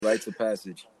Rites of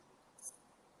passage.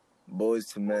 Boys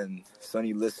to men,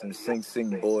 Sonny listen, sing,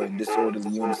 sing, boy, in disorderly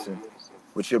unison,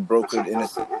 with your brokered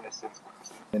innocent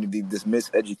and the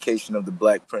miseducation of the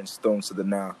black prince thrown to the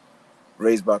Nile.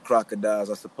 Raised by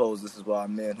crocodiles, I suppose this is why our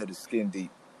manhood is skin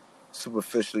deep.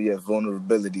 Superficial yet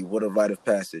vulnerability, what a rite of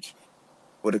passage.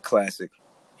 What a classic.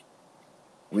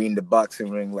 We in the boxing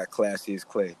ring like classy as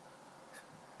clay.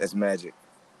 That's magic.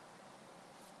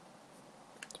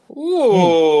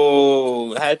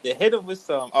 Ooh, had to hit him with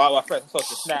some. Oh, well, first I'm supposed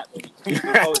to snap. We do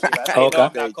culture. I say, no,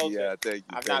 I'm not culture.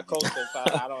 I'm not culture, so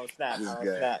I don't snap.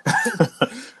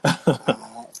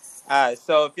 All right.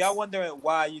 So if y'all wondering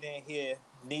why you didn't hear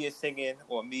Nia singing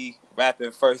or me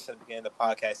rapping first at the beginning of the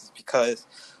podcast, it's because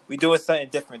we doing something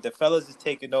different. The fellas is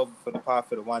taking over for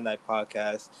the One Night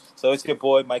podcast. So it's your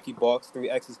boy Mikey Barks,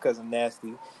 3X's cousin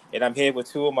Nasty, and I'm here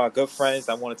with two of my good friends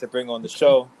I wanted to bring on the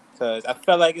show. Because I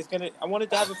felt like I wanted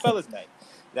to have a fellas night.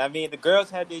 You know what I mean? The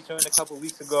girls had their joint a couple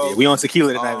weeks ago. Yeah, we on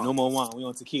tequila tonight. No more wine. We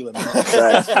on tequila, man.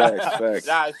 Facts.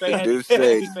 Nah, straight do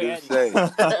say.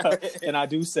 And I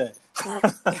do say.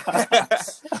 But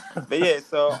yeah,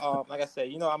 so like I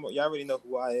said, y'all already know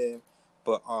who I am.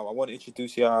 But I want to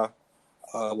introduce y'all.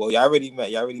 Well, y'all already met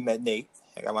Nate.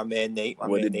 I got my man Nate.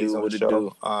 Nate's on the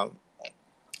show.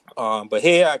 But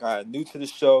here I got new to the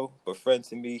show, but friend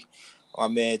to me. Our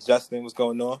man Justin, what's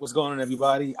going on? What's going on,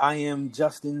 everybody? I am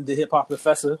Justin, the hip hop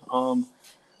professor. Some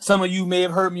of you may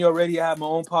have heard me already. I have my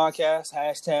own podcast,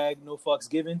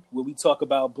 #NoFauxGiven, where we talk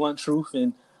about blunt truth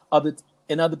and other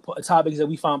topics that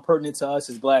we find pertinent to us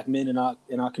as black men in our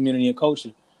community and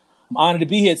culture. I'm honored to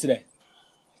be here today.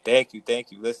 Thank you.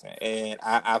 Listen, and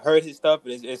I've heard his stuff,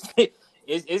 but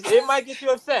it might get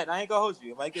you upset. I ain't gonna hold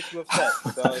you. It might get you upset.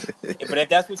 So, but if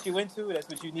that's what you into, that's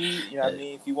what you need. You know what I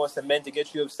mean? If you want some men to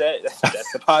get you upset,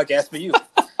 that's the podcast for you.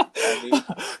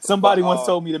 Somebody once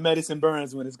told me the medicine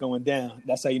burns when it's going down.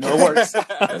 That's how you know it works.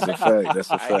 That's a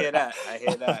fact. I hear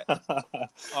that.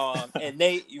 And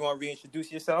Nate, you want to reintroduce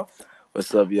yourself?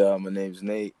 What's up, y'all? My name's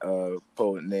Nate.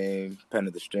 Poet name, Pen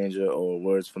of the Stranger, or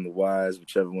Words from the Wise,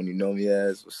 whichever one you know me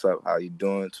as. What's up? How you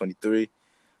doing? 23,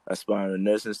 aspiring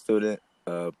nursing student,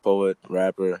 poet,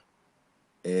 rapper,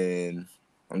 and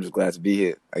I'm just glad to be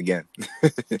here again.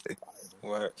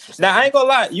 Word. Now I ain't gonna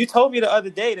lie. You told me the other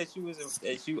day that you in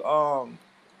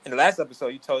the last episode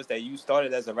you told us that you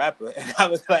started as a rapper, and I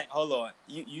was like, hold on,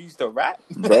 you used to rap,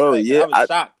 bro? Like, yeah, I was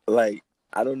shocked.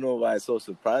 I don't know why it's so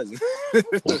surprising.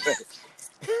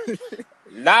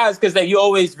 Nah, it's because you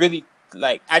always really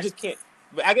I just can't.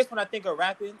 I guess when I think of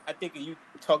rapping, I think of you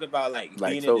talking about like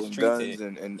being in the streets guns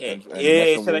and shit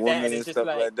like that, and it's just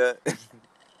like that.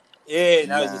 Yeah,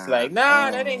 and I was just like,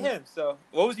 that ain't him. So,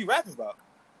 what was you rapping about?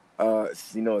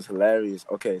 It's hilarious.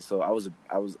 Okay, so I was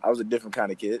a different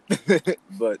kind of kid,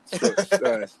 but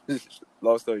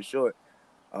long story short,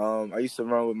 I used to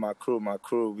run with my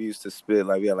crew. We used to spit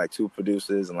we had 2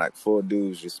 producers and 4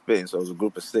 dudes just spitting. So it was a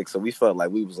group of 6. So we felt like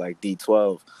we was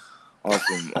D12 on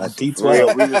some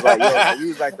D12. We was we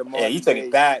was the modern. Yeah, you took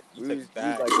it back. We was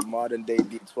the modern day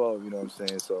D12. You know what I'm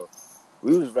saying? So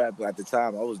we was rapping at the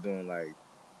time. I was doing like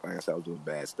I said, I was doing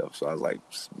bad stuff. So I was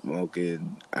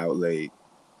smoking out late,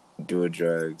 doing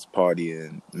drugs,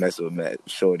 partying, messing with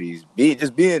shorties,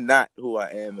 being not who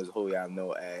I am as who y'all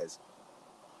know as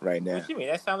right now. What you mean?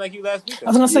 That sound like you last week. I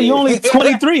was gonna say you're only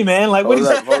 23, man. Like hold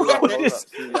up.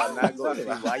 See, y'all not going to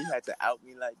why you had to out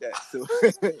me like that too.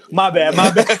 My bad.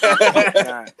 Nah,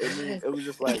 it was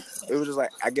just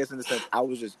I guess in the sense I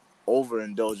was just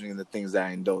overindulging in the things that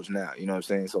I indulge now. You know what I'm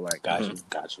saying? So got you.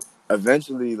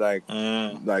 Eventually, went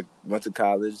to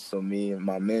college. So me and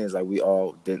my mans, we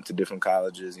all went to different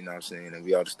colleges. You know what I'm saying? And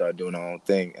we all just started doing our own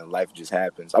thing, and life just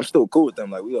happens. I'm still cool with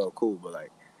them. We all cool, but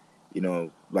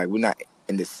we're not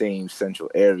in the same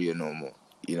central area no more.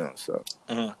 You know, so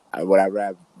I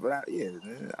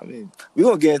mean, we're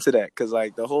gonna get into that because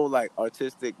the whole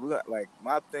artistic.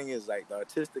 My thing is the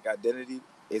artistic identity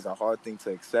is a hard thing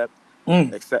to accept.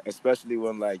 Especially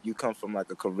when you come from a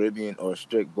Caribbean or a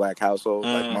strict black household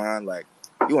like mine.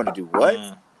 You want to do what?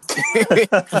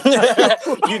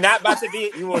 You're not about to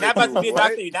be. You're not about to be a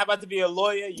doctor. You're not about to be a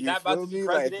lawyer. You're not about to be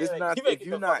president. If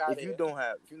you're not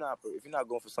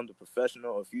going for something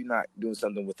professional, or if you're not doing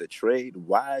something with a trade,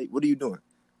 why? What are you doing?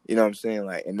 You know what I'm saying?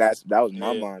 And that was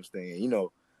my mom's thing. And,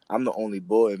 I'm the only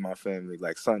boy in my family,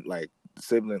 son,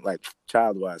 sibling,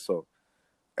 child wise. So.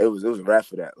 It was a rap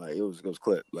for that. It was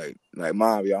clip.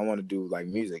 Mom, I want to do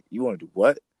music. You want to do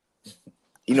what?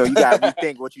 You gotta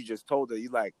rethink what you just told her. You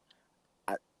I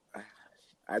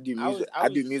do music. I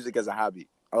do music as a hobby.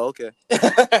 Oh, okay.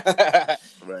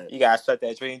 Right. You gotta shut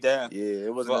that dream down. Yeah,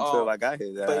 it wasn't until I got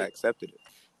here that I accepted it.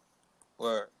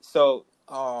 Word. So,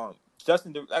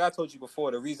 Justin, like I told you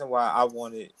before, the reason why I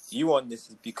wanted you on this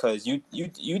is because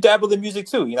you dabble in music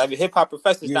too. You know, I mean, hip hop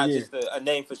professor is Yeah, not yeah. just a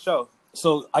name for show.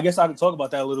 So I guess I can talk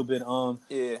about that a little bit.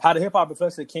 Yeah. How the hip hop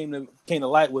professor came to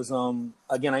light was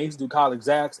again, I used to do college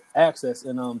access,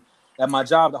 and at my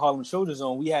job, the Harlem Children's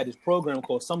Zone, we had this program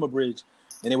called Summer Bridge,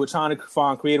 and they were trying to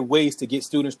find creative ways to get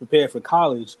students prepared for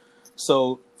college.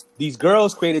 So these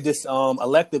girls created this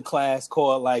elective class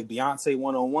called like Beyonce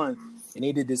 101, and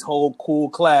they did this whole cool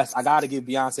class. I gotta give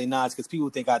Beyonce nods because people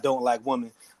think I don't like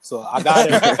women. So I gotta,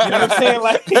 you know what I'm saying?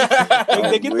 Like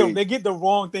they get the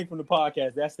wrong thing from the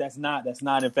podcast. That's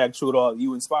not in fact true at all.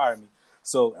 You inspire me.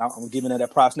 So I'm giving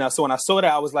that props now. So when I saw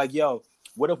that, I was like, yo,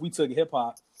 what if we took hip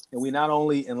hop and we not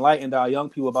only enlightened our young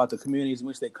people about the communities in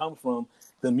which they come from,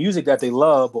 the music that they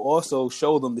love, but also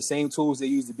show them the same tools they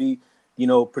used to be,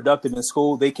 productive in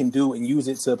school, they can do and use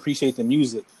it to appreciate the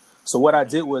music. So what I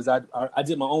did was I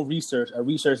did my own research. I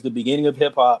researched the beginning of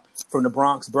hip hop from the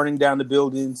Bronx, burning down the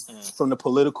buildings, from the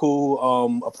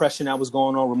political oppression that was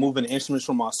going on, removing the instruments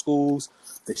from our schools,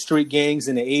 the street gangs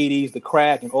in the 80s, the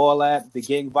crack and all that, the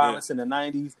gang violence in the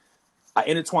 90s. I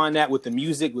intertwined that with the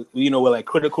music, with like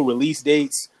critical release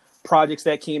dates, projects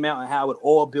that came out, and how it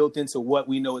all built into what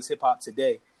we know as hip hop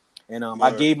today. And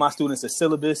I gave my students a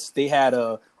syllabus. They had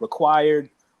a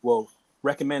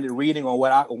recommended reading on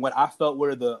what I felt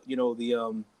were the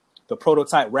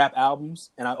prototype rap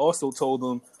albums, and I also told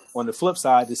them on the flip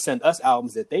side to send us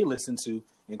albums that they listened to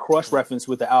and cross-reference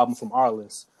with the album from our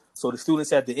list. So the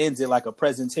students at the end did like a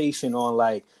presentation on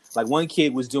like one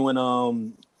kid was doing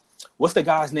what's the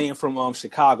guy's name from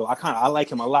Chicago? I like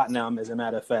him a lot now, as a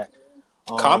matter of fact.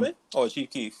 Common or Chief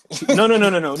Keef? No.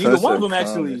 Neither one of them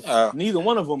actually. Neither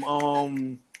one of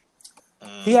them.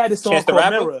 He had this song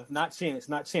called Mirror. Not Chance.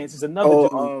 It's another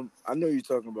dude. I know you're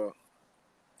talking about.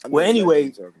 Well,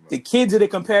 anyway, the kids did a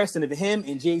comparison of him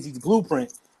and Jay-Z's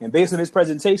Blueprint. And based on his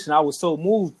presentation, I was so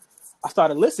moved. I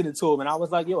started listening to him, and I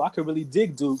was like, yo, I could really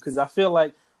dig dude, because I feel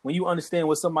like when you understand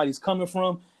where somebody's coming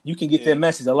from, you can get their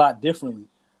message a lot differently.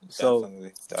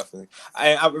 Definitely.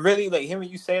 I really like hearing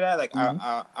you say that. Like,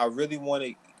 I really want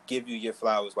to give you your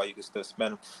flowers while you can still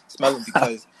smell them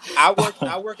because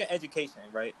I work in education,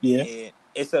 right? Yeah. And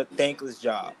it's a thankless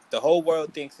job. The whole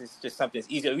world thinks it's just something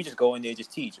that's easier. You just go in there and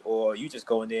just teach, or you just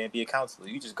go in there and be a counselor.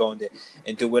 You just go in there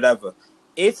and do whatever.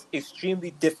 It's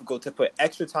extremely difficult to put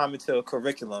extra time into a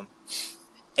curriculum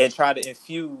and try to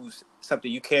infuse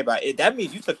something you care about. That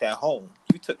means you took that home.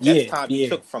 That's time you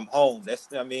took from home.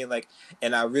 That's what I mean. Like,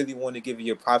 and I really want to give you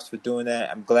your props for doing that.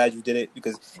 I'm glad you did it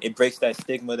because it breaks that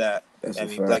stigma that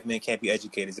black men can't be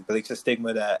educated. It breaks the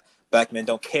stigma that black men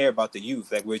don't care about the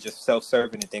youth. Like, we're just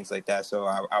self-serving and things like that. So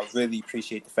I really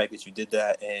appreciate the fact that you did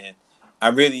that. And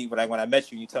I'm really, when I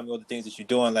met you, you tell me all the things that you're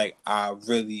doing. Like, I'm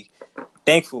really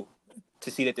thankful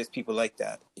to see that there's people like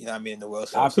that. You know what I mean, in the world.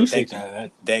 So, I appreciate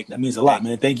that. That means a lot,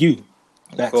 man. Thank you.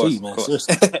 Back to you, man.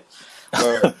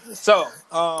 So,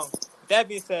 that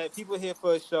being said, people here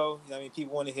for a show. You know what I mean,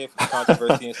 people want to hear from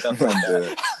controversy and stuff like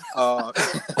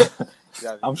that.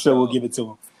 I'm sure we'll give it to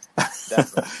them.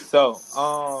 Definitely.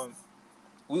 So,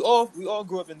 we all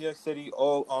grew up in New York City.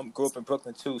 All grew up in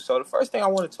Brooklyn too. So the first thing I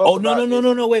want to talk about.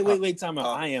 No. Wait. Time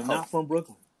out. I am not from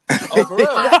Brooklyn. Oh, for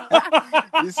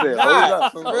real? You said,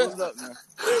 hold up, man.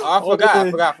 Oh, I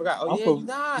forgot. Oh, you're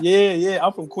not. Yeah.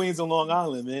 I'm from Queens on Long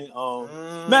Island, man.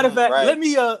 Matter of fact,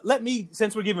 let me,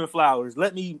 since we're giving flowers,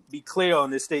 let me be clear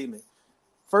on this statement.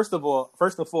 First and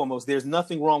foremost, there's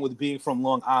nothing wrong with being from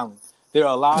Long Island. There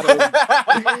are a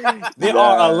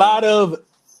lot of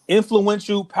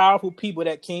influential, powerful people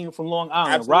that came from Long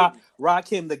Island.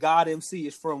 Rakim, the God MC,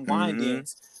 is from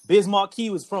Wyandanch. Biz Markie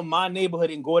was from my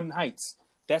neighborhood in Gordon Heights.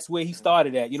 That's where he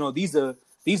started at. These are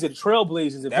the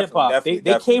trailblazers of hip hop.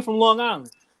 They came from Long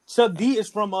Island. Chuck D is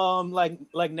from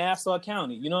like Nassau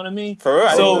County. You know what I mean? For real.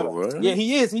 So yeah,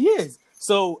 he is.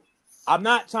 So I'm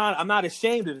not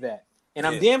ashamed of that, and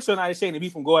I'm damn sure not ashamed to be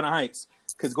from Gordon Heights,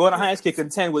 because Gordon Heights can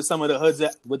contend with some of the hoods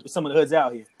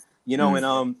out here.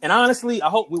 And honestly, I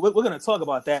hope we're gonna talk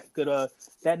about that, because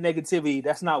that negativity,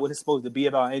 that's not what it's supposed to be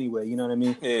about anyway. You know what I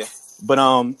mean? Yeah. But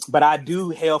I do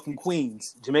hail from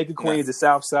Queens, Jamaica, Queens, the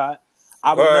South Side.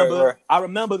 I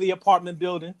remember the apartment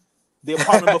building,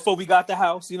 before we got the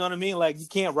house. You know what I mean? Like, you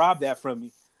can't rob that from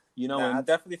me. I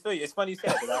definitely feel you. It's funny you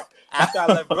said that. After I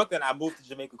left Brooklyn, I moved to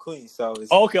Jamaica, Queens. So it's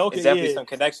definitely some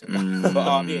connection. But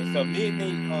so me and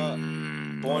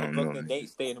Nate, born in Brooklyn, Nate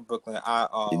stayed in Brooklyn. I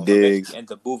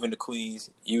ended up moving to Queens.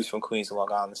 You was from Queens,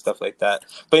 Long Island, stuff like that.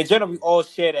 But in general, we all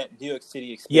share that New York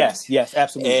City experience. Yes,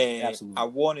 absolutely. And absolutely. I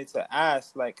wanted to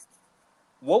ask, like,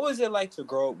 what was it like to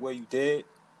grow up where you did,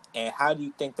 and how do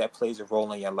you think that plays a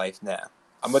role in your life now?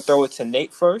 I'm gonna throw it to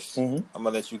Nate first. Mm-hmm. I'm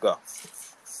gonna let you go.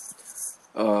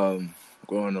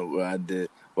 Growing up, what I did.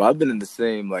 Well, I've been in the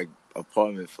same like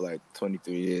apartment for like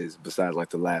 23 years. Besides like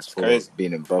the last It's 4 crazy.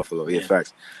 being in Buffalo. Yeah, Man.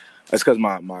 facts. That's because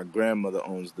my grandmother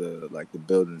owns the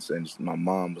buildings, and my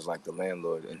mom was like the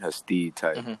landlord in her steed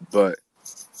type. Mm-hmm. But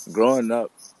growing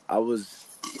up, I will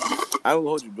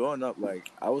hold you. Growing up,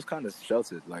 like I was kind of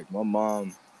sheltered. Like my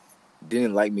mom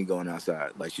didn't like me going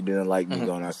outside. Like she didn't like me Mm-hmm.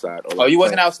 going outside or Oh, like you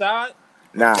wasn't playing. outside?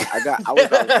 Nah, I was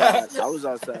outside. I was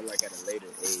outside like at a later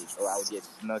age, or I would get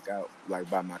snuck out like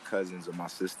by my cousins or my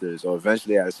sisters, or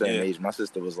eventually at a certain age, my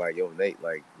sister was like, "Yo, Nate,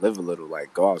 like live a little,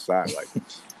 like go outside, like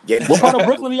get What part of like."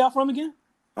 Brooklyn are y'all from again?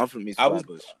 I'm from East I was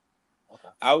Flatbush. Okay.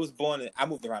 I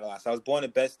moved around a lot. So I was born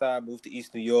in Bed-Stuy, moved to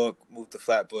East New York, moved to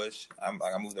Flatbush. I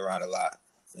moved around a lot.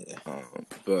 Yeah.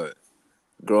 But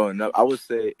growing up, I would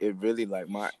say it really like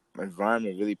my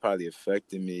environment really probably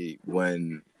affected me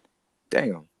when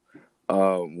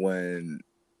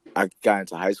I got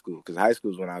into high school, because high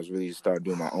school is when I was really started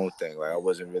doing my own thing. Like I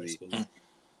wasn't really,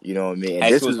 you know what I mean. And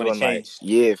High this school is was when it when like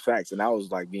changed. facts, and I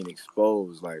was like being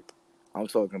exposed. Like I'm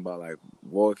talking about like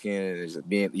walking and just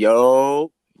being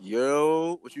yo,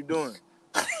 what you doing?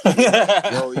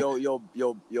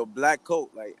 Yo, black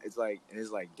coat. Like it's like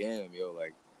damn, yo,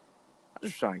 like I'm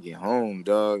just trying to get home,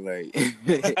 dog. Like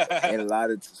and a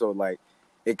lot of so like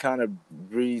it kind of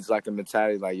breeds like a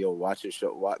mentality like yo, watch your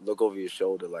show, look over your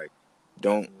shoulder, like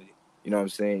don't. You know what I'm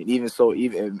saying? Even so,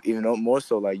 even more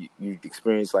so, like you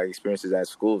experience like experiences at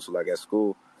school. So like at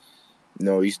school, you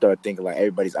know, you start thinking like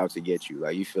everybody's out to get you.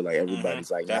 Like you feel like everybody's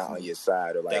like not on your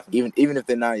side, or like even if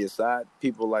they're not on your side,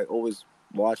 people like always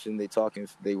watching.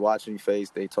 They watching your face.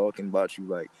 They talking about you.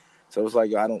 Like so, it's like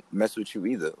yo, I don't mess with you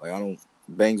either. Like I don't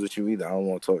bangs with you either. I don't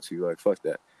want to talk to you. Like fuck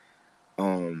that.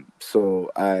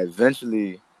 So I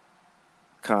eventually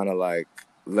kind of like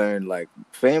learned like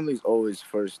family's always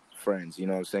first friends, you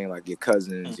know what I'm saying, like your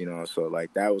cousins, you know. So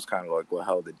like that was kind of like what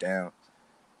held it down.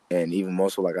 And even more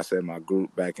so, like I said, my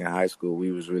group back in high school,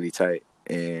 we was really tight.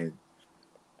 And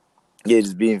yeah,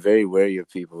 just being very wary of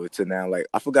people to now, like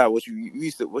I forgot what you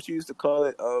used to call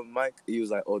it, Mike. He was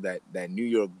like, oh, that New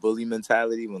York bully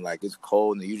mentality, when like it's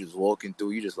cold and you just walking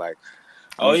through, you just like,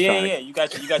 Oh yeah. You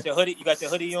got your hoodie. You got your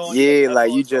hoodie on. You got yeah, your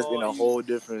like you headphones just in on. a whole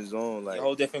different zone, A like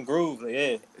whole different groove.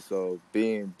 Yeah. so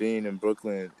being in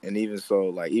Brooklyn, and even so,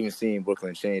 like even seeing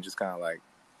Brooklyn change, it's kind of like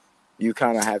you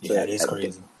kind of have Yeah, to, that is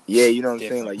crazy. yeah, you know what I'm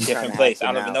saying, like you kind Different of have place. to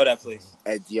I don't even now, know that place.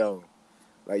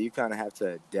 like you kind of have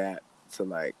to adapt to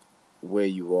like where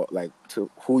you are, like to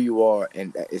who you are,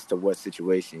 and as to what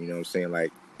situation, you know what I'm saying.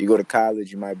 Like you go to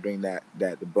college, you might bring that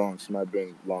the Bronx, you might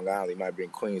bring Long Island, you might bring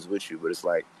Queens with you, but it's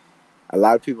like a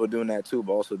lot of people are doing that too,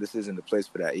 but also this isn't the place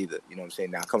for that either. You know what I'm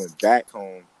saying? Now coming back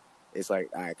home, it's like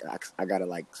I gotta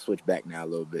like switch back now a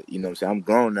little bit. You know what I'm saying? I'm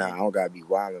grown now. I don't gotta be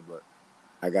wilding, but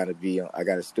I gotta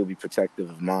still be protective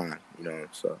of mine. You know,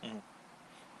 so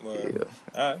Word.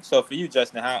 yeah. All right. So for you,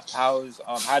 Justin, how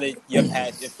did your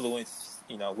past influence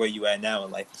where you at now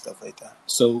in life and stuff like that?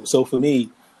 So for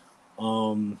me,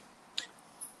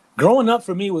 growing up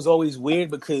for me was always weird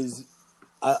because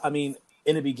I mean,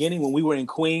 in the beginning when we were in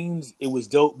Queens, it was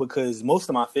dope because most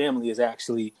of my family is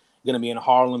actually going to be in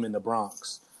Harlem and the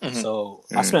Bronx. Mm-hmm. So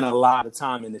I spent a lot of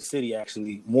time in the city,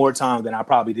 actually, more time than I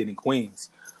probably did in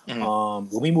Queens.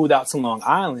 Mm-hmm. When we moved out to Long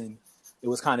Island, it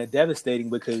was kind of devastating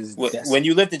because when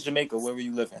you lived in Jamaica, where were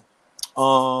you living?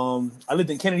 I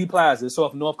lived in Kennedy Plaza. It's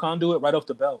off North Conduit, right off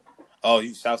the belt. Oh,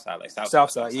 you Southside, like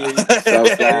Southside, yeah.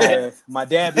 Southside. Yeah. My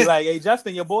dad be like, "Hey,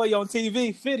 Justin, your boy on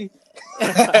TV, Fitty."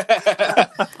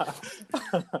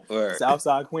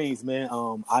 Southside Queens, man.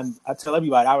 I tell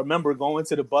everybody, I remember going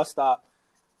to the bus stop.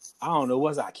 I don't know,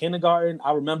 was I kindergarten?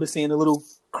 I remember seeing the little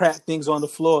crack things on the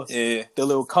floor. Yeah. They're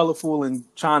little colorful and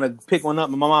trying to pick one up.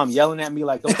 And my mom yelling at me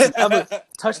like, "Don't you ever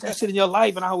touch that shit in your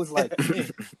life?" And I was like,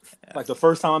 man. Like the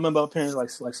first time I remember my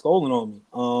parents like scolding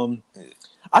on me.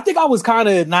 I think I was kind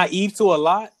of naive to a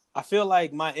lot. I feel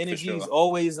like my energies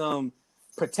always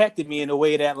protected me in a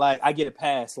way that like I get a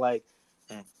pass. Like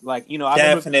you know,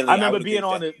 I remember being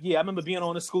on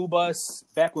the school bus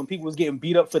back when people was getting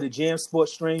beat up for the jam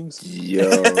sports strings.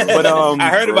 Yo, but I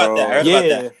heard about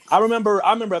that. I remember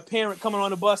a parent coming on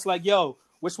the bus like, "Yo,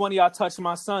 which one of y'all touched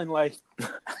my son?" Like,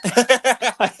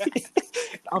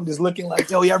 I'm just looking like,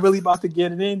 "Yo, y'all really about to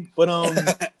get it in?"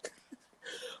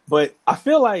 But I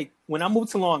feel like when I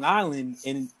moved to Long Island,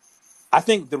 and I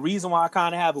think the reason why I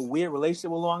kind of have a weird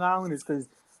relationship with Long Island is because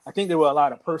I think there were a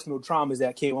lot of personal traumas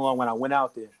that came along when I went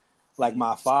out there. Like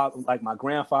my father, like my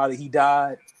grandfather, he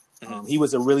died. He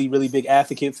was a really, really big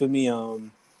advocate for me.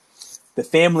 The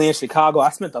family in Chicago, I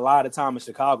spent a lot of time in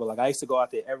Chicago. Like I used to go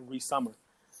out there every summer.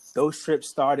 those trips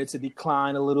started to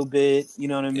decline a little bit. You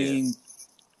know what I mean?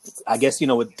 I guess,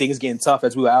 with things getting tough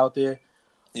as we were out there.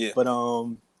 Yeah. But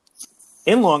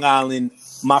in Long Island,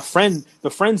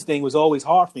 the friends thing was always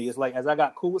hard for me. It's like as I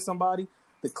got cool with somebody,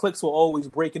 the cliques were always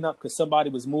breaking up because somebody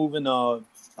was moving or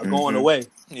going away.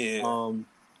 Yeah.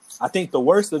 I think the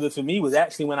worst of it for me was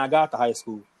actually when I got to high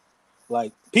school.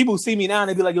 Like, people see me now and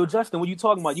they be like, "Yo, Justin, what you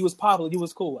talking about? You was popular, you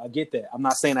was cool." I get that. I'm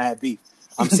not saying I had beef.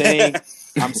 I'm saying,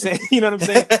 you know what I'm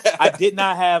saying? I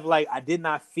did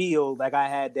not feel like I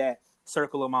had that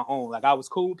circle of my own. Like, I was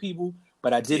cool with people,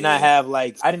 but I did not have, I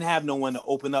didn't have no one to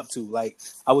open up to. Like,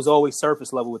 I was always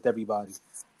surface level with everybody.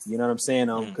 You know what I'm saying?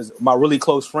 Because my really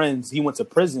close friends, he went to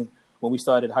prison when we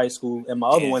started high school, and my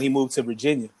other one, he moved to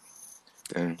Virginia.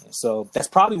 Damn. So that's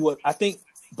probably what I think.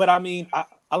 But I mean,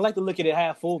 I like to look at it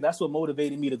half full. That's what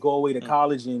motivated me to go away to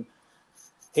college and,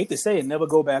 hate to say it, never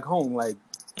go back home. Like,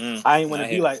 I ain't want to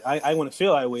be like, I want to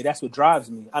feel that way. That's what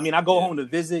drives me. I mean, I go home to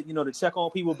visit, to check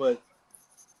on people, but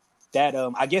that,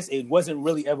 I guess it wasn't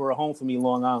really ever a home for me,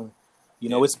 Long Island.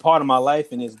 It's part of my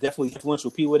life and it's definitely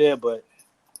influential people there, but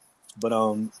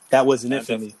that wasn't it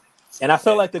for me. And I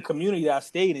felt like the community that I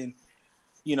stayed in,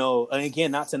 and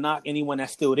again, not to knock anyone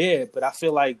that's still there, but I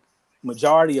feel like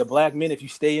majority of black men, if you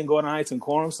stay in Gordon Heights and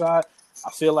Quorum side,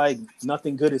 I feel like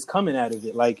nothing good is coming out of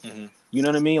it. Like, you know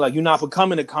what I mean? Like, you're not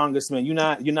becoming a congressman. You're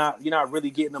not really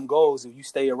getting them goals if you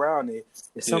stay around it.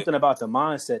 It's something about the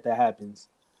mindset that happens.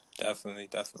 Definitely.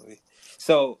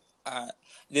 So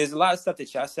there's a lot of stuff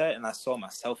that y'all said, and I saw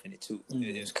myself in it too.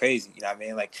 It was crazy, you know what I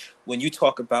mean? Like, when you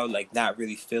talk about like not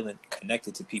really feeling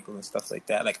connected to people and stuff like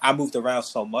that, like, I moved around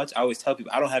so much. I always tell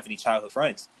people I don't have any childhood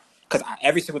friends because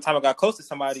every single time I got close to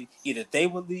somebody, either they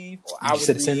would leave or I would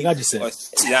leave. Or, you know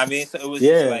what I mean? So it was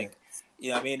just like, you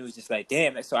know what I mean? It was just like,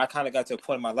 damn. So I kind of got to a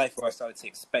point in my life where I started to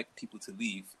expect people to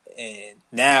leave. And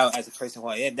now, as a person who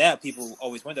I am now, people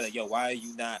always wonder, like, yo, why are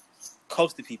you not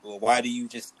close to people? Why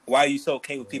are you so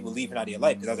okay with people leaving out of your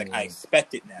life? Because I was like, I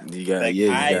expect it now. You got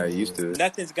used to it.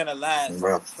 Nothing's going to last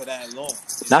for that long.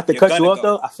 Not to cut you off,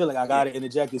 though, I feel like I got to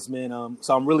interject this, man.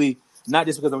 So I'm really, not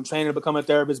just because I'm training to become a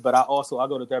therapist, but I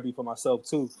go to therapy for myself,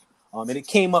 too. And it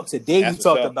came up today. We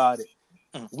talked about it.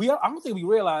 I don't think we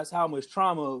realize how much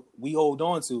trauma we hold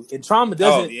on to. And trauma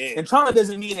doesn't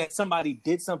mean that somebody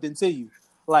did something to you.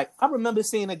 Like, I remember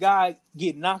seeing a guy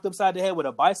get knocked upside the head with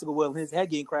a bicycle wheel and his head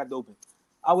getting cracked open.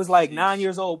 I was like 9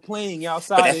 years old playing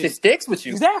outside. But that shit sticks with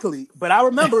you. Exactly. But I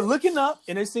remember looking up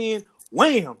and seeing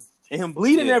wham and him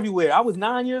bleeding everywhere. I was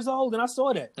 9 years old and I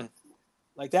saw that.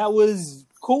 Like, that was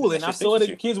cool. And I saw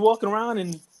the kids walking around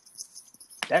and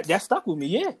that stuck with me.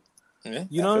 Yeah.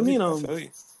 You know what I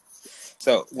mean?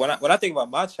 So when I think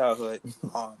about my childhood,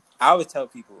 I always tell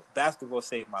people basketball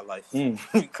saved my life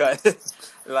because,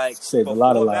 like, saved a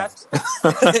lot of lives.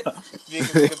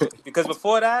 because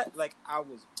before that, like, I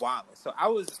was wild. So I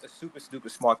was a super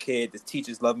smart kid. The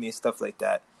teachers loved me and stuff like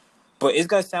that. But it's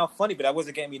gonna sound funny, but I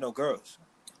wasn't getting me no girls,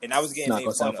 and I was getting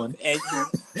made fun of. And,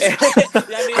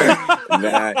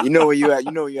 nah, you know where you at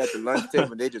the lunch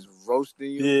table and they just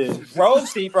roasting you. Yeah,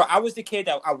 roasting, bro. I was the kid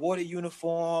that I wore the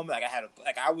uniform. Like,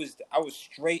 I was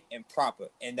straight and proper,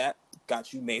 and that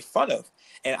got you made fun of.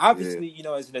 And obviously,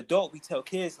 as an adult, we tell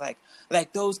kids like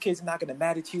those kids are not gonna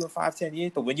matter to you in 5-10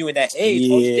 years. But when you're in that age,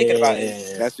 all you're thinking about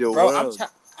is, that's your bro. world.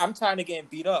 I'm tired of getting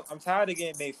beat up. I'm tired of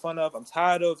getting made fun of. I'm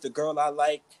tired of the girl I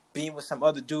like being with some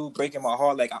other dude breaking my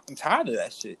heart. Like, I'm tired of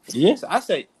that shit. Yeah. So I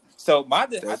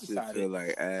decided feel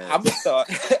like ass. I'm gonna start.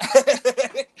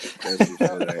 That shit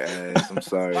feel like ass. I'm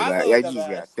sorry. You just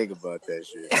gotta think about that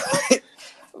shit.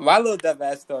 My little dumb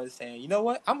ass started saying, you know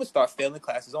what? I'm gonna start failing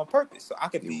classes on purpose so I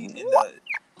could be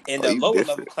in the lower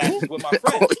level classes with my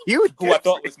friends who I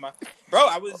thought was my bro.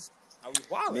 I was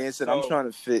wild. Man said, I'm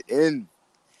trying to fit in.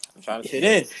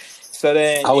 So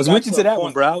then I was with you to that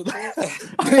one, bro.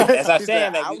 As I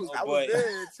said, I was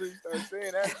there until you started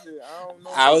saying that shit. I don't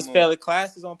know. I was failing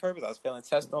classes on purpose. I was failing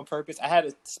tests on purpose. I had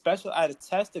a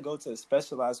test to go to a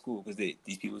specialized school because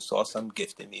these people saw some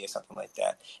gift in me or something like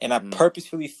that, and I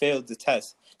purposefully failed the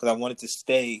test because I wanted to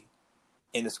stay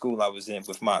in the school I was in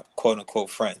with my quote unquote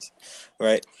friends,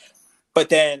 right? But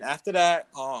then after that,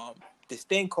 this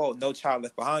thing called No Child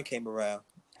Left Behind came around.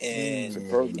 And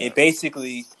it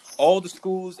basically, all the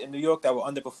schools in New York that were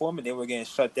underperforming, they were getting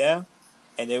shut down,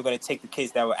 and they were going to take the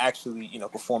kids that were actually,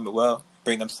 performing well,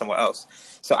 bring them somewhere else.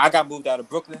 So I got moved out of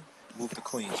Brooklyn, moved to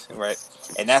Queens, right?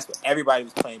 And that's where everybody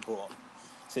was playing ball.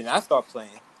 So then I started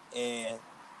playing, and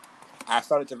I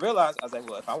started to realize, I was like,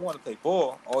 well, if I want to play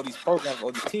ball, all these programs,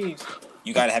 all these teams,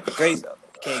 you got to have your grades up.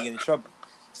 You can't get in trouble.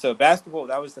 So basketball,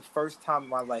 that was the first time in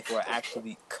my life where I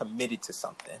actually committed to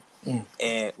something.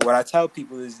 And what I tell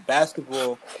people is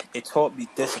basketball, it taught me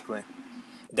discipline.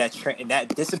 And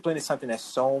that discipline is something that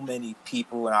so many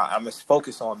people, and I'm just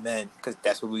focused on men because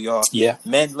that's what we are. Yeah.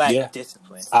 Men lack Yeah.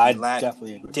 discipline. I We lack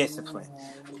definitely agree. discipline.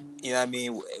 You know what I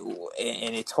mean?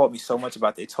 And it taught me so much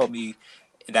about that. It taught me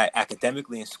that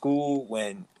academically in school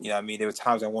when, you know what I mean, there were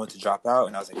times I wanted to drop out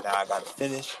and I was like, nah, I got to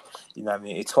finish. You know what I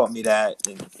mean? It taught me that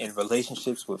in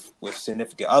relationships with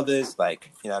significant others,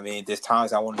 like, you know what I mean, there's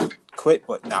times I wanted to quit,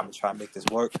 but nah, I'm going to try to make this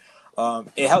work.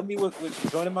 It helped me with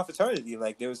joining my fraternity.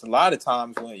 Like, there was a lot of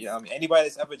times when, you know, I mean, anybody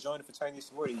that's ever joined a fraternity or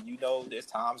sorority, you know, there's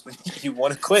times when you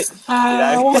want to quit. You know what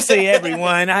I I mean? won't say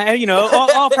everyone.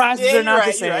 All prizes Yeah, are not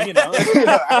the same. right. You know.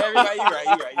 Everybody, you're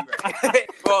right.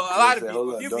 Well, a lot of people,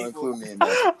 Hold a on, few don't people, include me in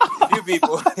that. a few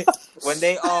people, when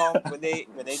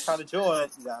they try to join,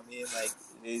 you know what I mean? Like,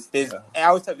 I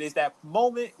always tell you, there's that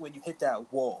moment when you hit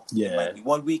that wall. Yeah. It might be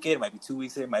 1 weekend, it might be 2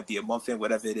 weeks in, it might be a month in,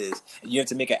 whatever it is. And you have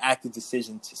to make an active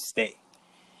decision to stay.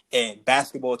 And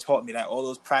basketball taught me that all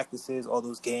those practices, all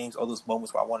those games, all those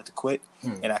moments where I wanted to quit,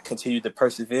 and I continued to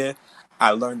persevere.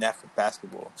 I learned that from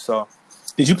basketball. So,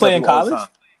 Did you I tell play in people all the college?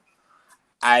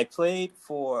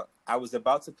 time, I was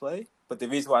about to play, but the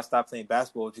reason why I stopped playing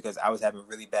basketball was because I was having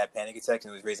really bad panic attacks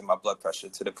and it was raising my blood pressure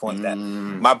to the point that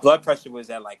my blood pressure was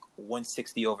at like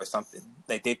 160 over something.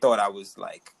 Like, they thought I was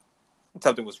like,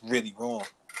 something was really wrong.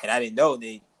 And I didn't know.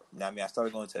 I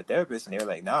started going to a therapist and they were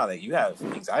like, nah, like, you have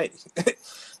anxiety.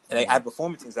 And I had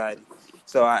performance anxiety.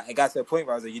 So I got to a point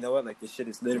where I was like, you know what, like, this shit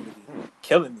is literally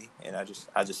killing me. And I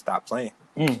just stopped playing.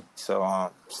 So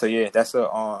yeah, that's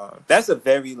a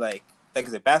very like I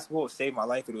said, basketball saved my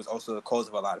life. It was also the cause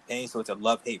of a lot of pain. So it's a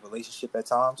love-hate relationship at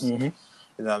times. You know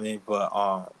what I mean?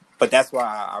 But that's why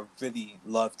I really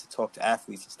love to talk to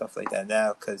athletes and stuff like that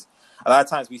now, because a lot of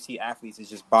times we see athletes as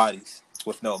just bodies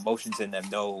with no emotions in them,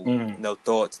 no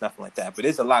thoughts, nothing like that. But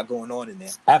there's a lot going on in there.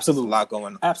 Absolutely. There's a lot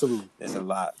going on. Absolutely. There's a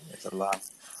lot.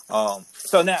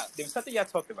 So now there was something y'all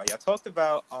talked about. Y'all talked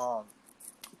about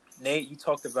Nate, you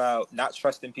talked about not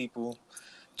trusting people.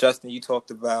 Justin, you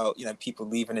talked about, you know, people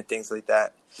leaving and things like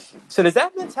that. So does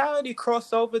that mentality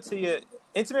cross over to your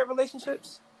intimate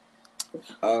relationships?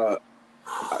 I'll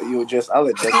let Justin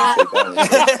take that one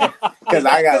because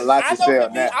I got a lot to say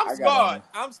on that. I'm scarred.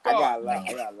 I got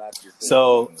a lot to say.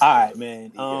 So, all right,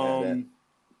 man.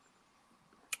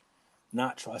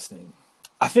 Not trusting.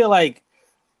 I feel like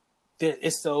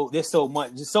there's so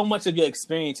much of your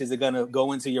experiences are gonna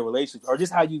go into your relationship, or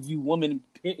just how you view women,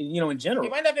 you know, in general.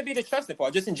 It might not even be the trusting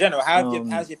part, just in general.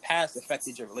 How's your past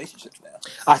affected your relationships now?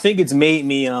 I think it's made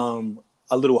me a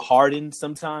little hardened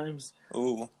sometimes.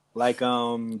 Ooh. Like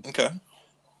okay.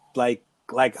 Like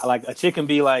a chick can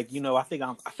be like, you know, I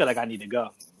feel like I need to go.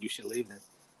 You should leave then.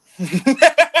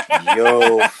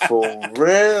 Yo, for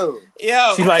real.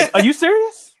 Yo. She's like, are you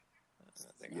serious?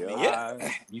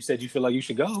 Yeah. You said you feel like you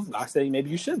should go. I say maybe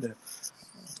you should then.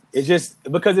 It's just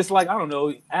because it's like, I don't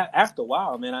know, after a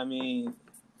while, man, I mean,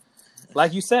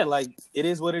 like you said, like, it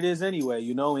is what it is anyway,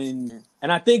 you know, and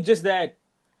I think just that,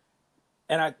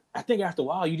 and I think after a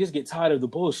while you just get tired of the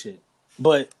bullshit.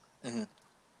 But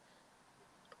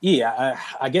yeah,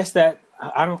 I guess that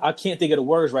I can't think of the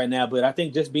words right now, but I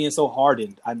think just being so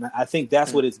hardened, I think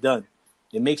that's what it's done.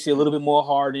 It makes you a little bit more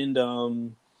hardened,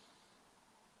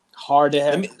 hard to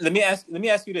have. Let me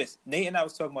ask you this. Nate and I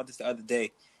was talking about this the other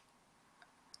day.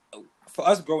 For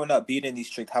us growing up, being in these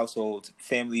strict households,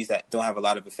 families that don't have a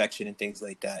lot of affection and things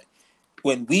like that,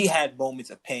 when we had moments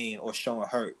of pain or showing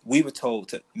hurt, we were told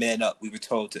to man up. We were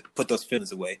told to put those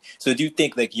feelings away. So do you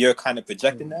think like you're kind of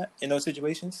projecting that in those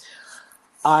situations?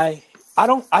 I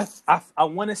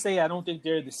want to say I don't think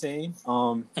they're the same.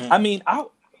 I mean, I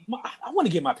want to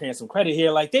give my parents some credit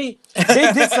here. Like they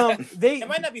did some. It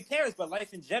might not be parents, but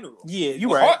life in general. Yeah, you're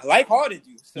right. Life hardened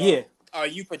you. So yeah. Are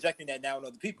you projecting that now on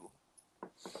other people?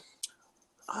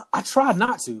 I try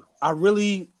not to. I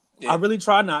really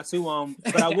try not to.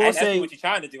 But I will say what you're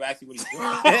trying to do. Actually, what he's doing.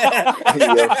 Yeah,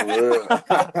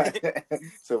 for real.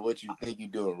 So what you think you're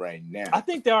doing right now? I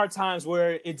think there are times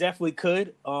where it definitely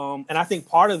could. And I think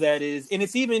part of that is, and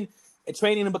it's even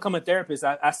training to become a therapist.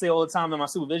 I say all the time in my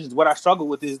supervisions, what I struggle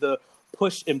with is the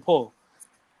push and pull.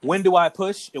 When do I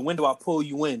push and when do I pull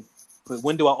you in? But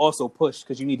when do I also push?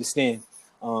 Because you need to stand.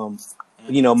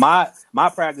 You know, my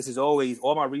practice is always,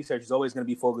 all my research is always going to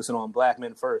be focusing on black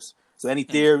men first. So any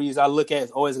theories I look at is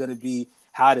always going to be,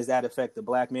 how does that affect the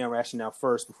black man rationale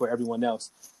first before everyone else?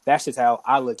 That's just how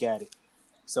I look at it.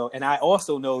 So, and I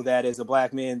also know that as a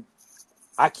black man,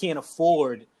 I can't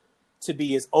afford to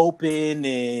be as open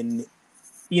and,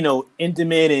 you know,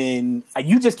 intimate, and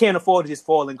you just can't afford to just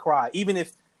fall and cry. Even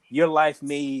if your life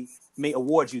may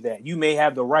award you that. You may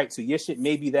have the right to. Your shit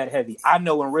may be that heavy. I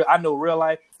know real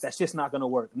life, that's just not gonna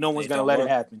work. No one's gonna let it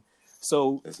happen.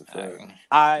 So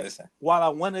while I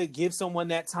want to give someone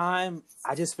that time,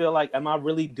 I just feel like, am I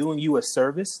really doing you a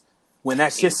service when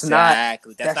that's just not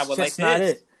what life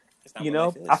is? You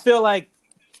know, I feel like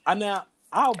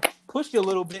I'll push you a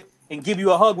little bit and give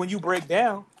you a hug when you break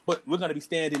down, but we're gonna be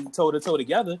standing toe to toe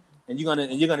together, and you're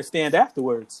gonna stand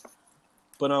afterwards.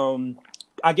 But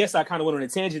I guess I kind of went on a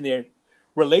tangent there.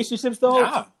 Relationships,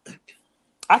 though,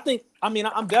 I've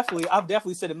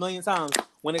definitely said a million times,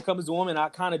 when it comes to women, I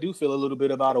kind of do feel a little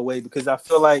bit about a way, because I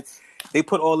feel like they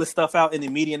put all this stuff out in the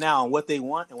media now on what they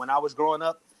want. And when I was growing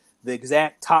up, the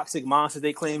exact toxic monsters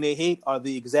they claim they hate are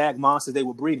the exact monsters they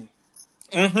were breeding.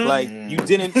 Mm-hmm. Like, you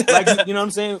didn't, like, you know what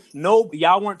I'm saying? No,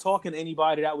 y'all weren't talking to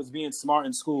anybody that was being smart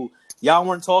in school. Y'all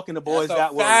weren't talking to boys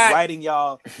that were writing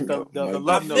y'all the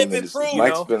love notes.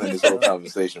 Mike's spilling this whole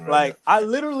conversation right now. I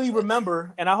literally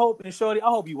remember, and I hope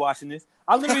you watching this.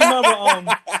 I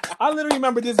literally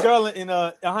remember this girl in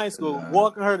high school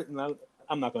walking her.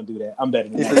 I'm not gonna do that. I'm better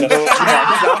than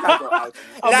that.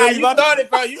 You started,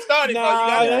 bro. You started, bro.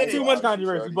 That's too much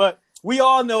controversy. But we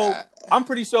all know. I'm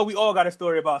pretty sure we all got a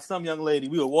story about some young lady.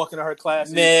 We were walking to her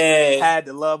classes, had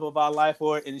the love of our life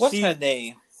for it. And What's her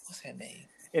name?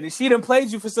 And she done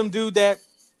played you for some dude that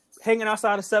hanging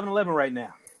outside of 7-Eleven right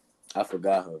now. I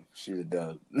forgot her. She was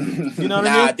dub. You know what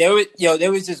I mean?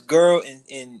 There was this girl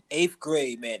in 8th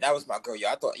grade, man. That was my girl.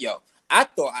 I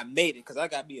thought I made it because I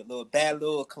got me a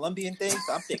little Colombian thing.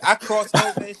 So I'm thinking I crossed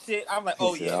over and shit. I'm like,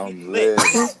 oh yeah, I'm lit.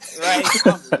 Right?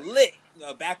 I'm lit.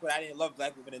 Back when I didn't love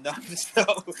black women enough.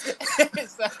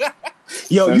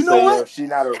 Yo, you know what? She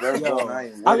not a rebel.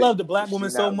 I love the black woman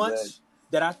so much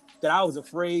that I was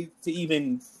afraid to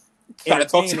even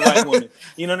entertain the white woman.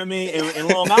 You know what I mean? In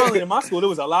Long Island, in my school, there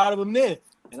was a lot of them there.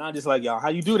 And I'm just like, yo, how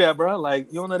you do that, bro? Like,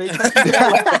 you don't know they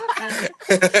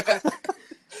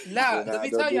let me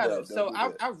tell y'all though. So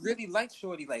I really liked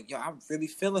Shorty. Like, yo, I'm really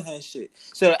feeling her and shit.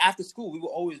 So after school, we would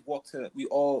always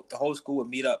the whole school would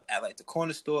meet up at like the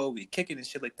corner store. We kick it and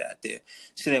shit like that there.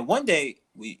 So then one day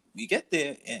we get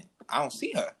there and I don't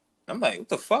see her. I'm like, what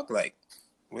the fuck? Like,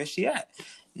 where's she at?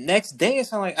 Next day or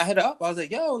something, like, I hit her up. I was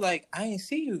like, yo, like, I ain't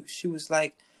see you. She was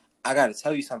like, I gotta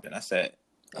tell you something. I said,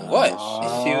 what?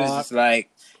 And she was just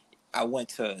like, I went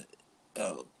to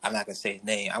I'm not gonna say his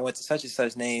name. I went to such and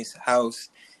such name's house.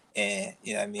 And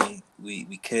you know what I mean,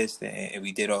 we kissed and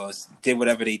we did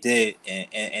whatever they did,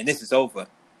 and this is over.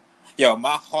 Yo,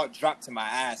 my heart dropped to my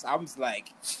ass. I was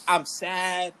like, I'm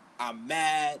sad, I'm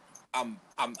mad, I'm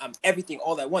everything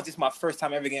all at once. It's my first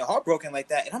time ever getting heartbroken like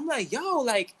that. And I'm like, yo,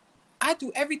 like, I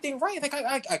do everything right. Like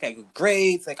I got good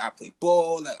grades, like I play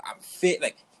ball, like I'm fit,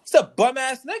 like it's a bum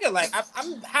ass nigga. Like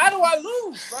I'm how do I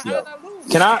lose, bro? How did I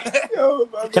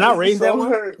lose? Can I raise that one?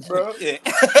 Hurt, bro. Yeah.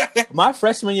 My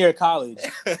freshman year of college,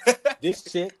 this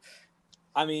shit.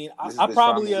 I mean, I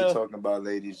probably talking about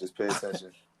ladies. Just pay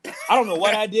attention. I don't know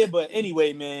what I did, but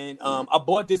anyway, man, I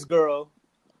bought this girl.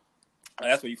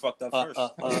 That's where you fucked up first.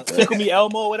 Tickle Me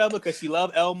Elmo, whatever, because she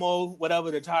loved Elmo, whatever,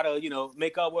 to try to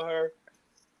make up with her.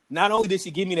 Not only did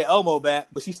she give me the Elmo back,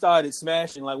 but she started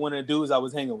smashing like one of the dudes I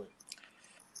was hanging with.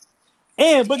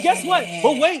 But guess what?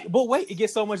 But wait, it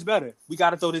gets so much better. We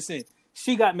got to throw this in.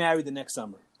 She got married the next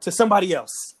summer to somebody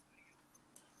else.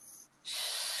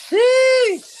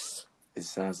 Sheesh. It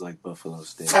sounds like Buffalo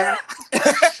State.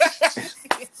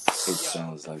 It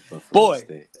sounds like Buffalo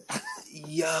State.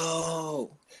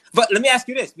 Yo. But let me ask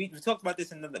you this. We talked about this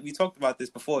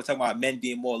before. We talking about men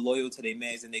being more loyal to their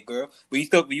mans than their girl. Were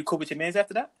you cool with your mans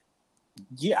after that?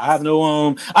 Yeah, I have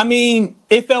no I mean,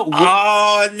 it felt weird.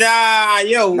 Oh nah,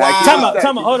 yo, wow.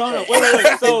 Time out, hold on.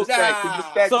 Wait.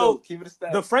 So keep it a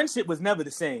stack. The friendship was never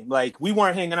the same. Like, we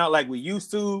weren't hanging out like we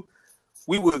used to.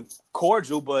 We were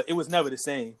cordial, but it was never the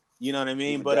same. You know what I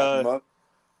mean? But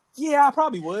yeah, I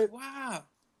probably would. Wow.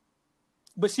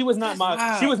 But she was not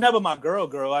she was never my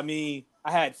girl. I mean,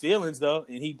 I had feelings though,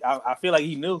 and I feel like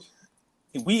he knew.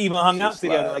 We even hung out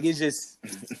together. Like, it's just,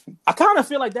 I kind of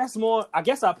feel like that's more, I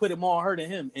guess I put it more on her than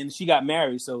him. And she got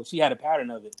married, so she had a pattern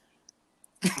of it.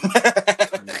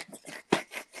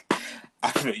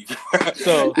 I feel you.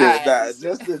 So,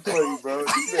 just this for you, bro.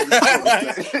 She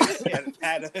had a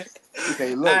pattern.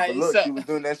 Okay, look, she was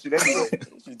doing that shit anyway.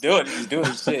 She's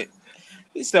doing shit.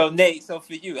 So Nate, for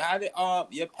you, how did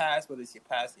your past, whether it's your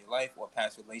past in your life or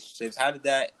past relationships, how did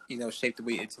that shape the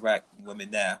way you interact with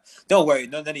women now? Don't worry,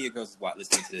 none of your girls is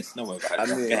listening to this. Don't worry about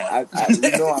it. I mean,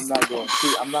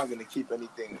 I'm not gonna keep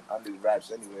anything under the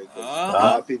wraps anyway. Because a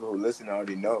lot of people who listen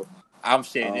already know. I'm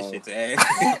sharing this shit to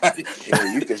everybody. Yeah,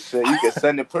 you can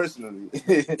send it personally.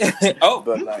 Oh,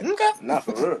 But like, okay. not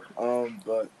for real.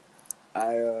 But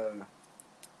I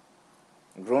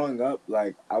growing up,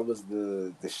 like I was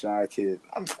the shy kid.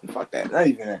 Fuck that. Not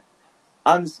even that.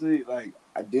 Honestly, like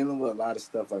I dealing with a lot of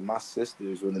stuff. Like my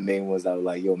sisters were the main ones that were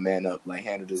like, "Yo, man up, like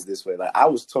handle this way." Like I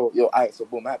was told, "Yo, all right." So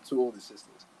boom, I have two older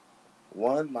sisters.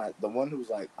 The one who's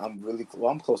like, I'm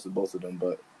close to both of them,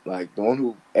 but like the one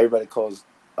who everybody calls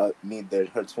me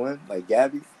her twin, like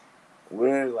Gabby.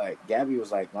 We're like Gabby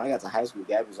was like when I got to high school,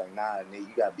 Gabby was like, "Nah, nigga,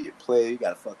 you gotta be a player. You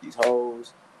gotta fuck these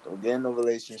hoes. Don't get in no That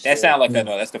relationship." sound like her.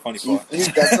 No, that's the funny part.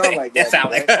 That sound like that Gabby,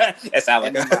 sound like right? her. That sound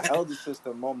like And then her. my eldest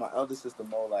sister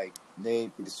Mo, like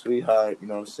Nate, be the sweetheart, you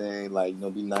know what I'm saying? Like,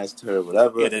 be nice to her, Yeah,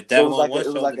 whatever. the So devil on one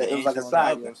shoulder, the it was like a angel on the side, you know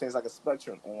what other. I'm saying? It's like a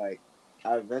spectrum. And like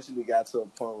I eventually got to a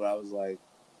point where I was like,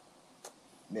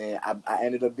 man, I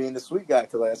ended up being the sweet guy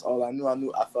because like, that's all I knew.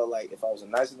 I felt like if I was a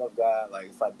nice enough guy, like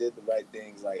if I did the right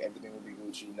things, like everything would be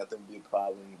Gucci, nothing would be a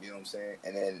problem, you know what I'm saying?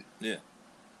 And then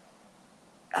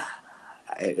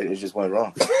it just went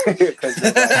wrong because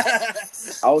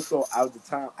like, also at the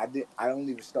time I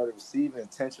only started receiving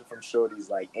attention from shorties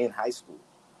like in high school.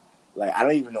 Like I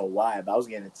don't even know why, but I was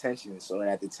getting attention. So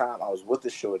at the time I was with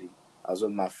the shorty. I was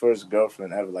with my first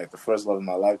girlfriend ever, like the first love of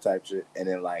my life type shit. And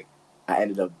then like I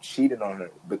ended up cheating on her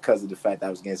because of the fact that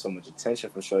I was getting so much attention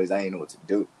from shorties. I didn't know what to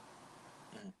do.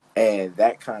 And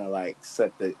that kind of like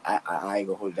set the I ain't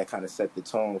gonna hold it, that kind of set the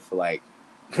tone for like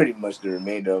pretty much the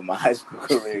remainder of my high school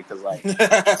career because like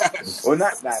well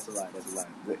that's a lie.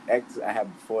 The ex I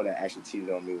had before that actually cheated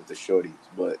on me with the shorties,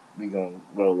 but we gonna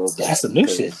roll over That's that some new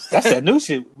shit. That's that new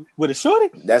shit with a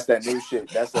shorty. that's that new shit.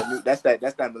 That's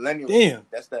that millennial Damn.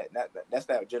 shit. That's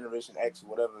that Generation X,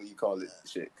 whatever you call it,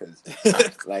 shit. Because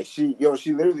like she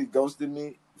literally ghosted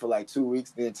me for like 2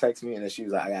 weeks, then text me, and then she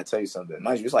was like, "I gotta tell you something."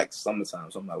 Mind you, it's like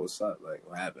summertime, so I'm like, "What's up? Like,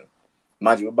 what happened?"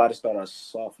 Mind you, we're about to start our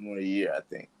sophomore year, I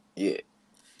think. Yeah.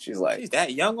 She's like, she's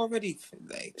that young already.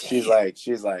 Like, she's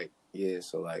like, yeah.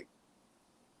 So like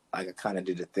I kind of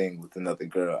did a thing with another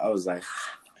girl. I was like.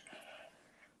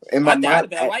 In my I doubt mind,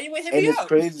 about why you ain't hit and me it's up.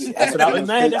 crazy. That's what And I it was was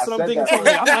mad. crazy. That's I what I'm said thinking that too. I'm like,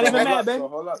 first. I'm not So even hold mad, up. man. So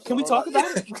hold up. Can we talk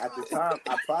about it? At the time,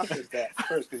 I processed that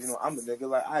first because I'm a nigga.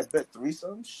 Like I bet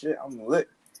threesome shit. I'm lit.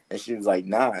 And she was like,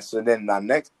 nah. So then my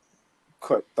next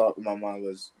thought in my mind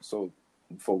was, so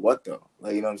for what though?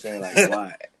 Like you know what I'm saying? Like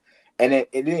why? And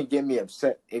it didn't get me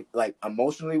upset. It like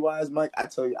emotionally wise, Mike. I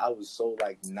tell you, I was so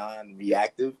like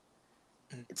non-reactive.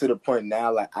 To the point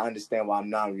now, like I understand why I'm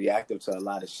non-reactive to a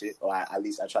lot of shit, or at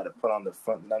least I try to put on the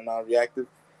front that I'm non-reactive.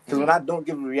 Because when I don't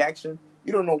give a reaction,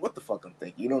 you don't know what the fuck I'm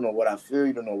thinking. You don't know what I feel.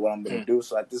 You don't know what I'm gonna do.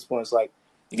 So at this point, it's like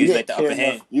you Gives you like didn't the care upper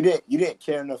enough. hand. You didn't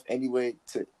care enough anyway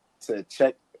to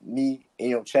check me.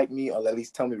 Check me or at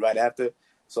least tell me right after.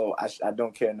 So I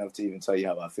don't care enough to even tell you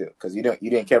how I feel because you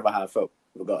didn't care about how I felt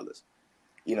regardless.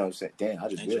 You know what I'm saying? Damn, I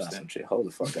just realized some shit. Hold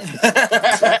the fuck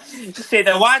up. Shit,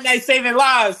 the one night saving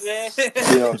lives, man.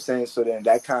 You know what I'm saying? So then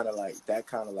that kind of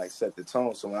like set the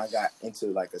tone. So when I got into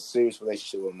like a serious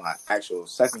relationship with my actual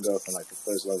second girlfriend, like the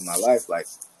first love of my life, like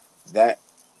that,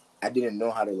 I didn't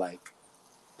know how to like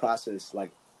process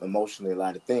like emotionally a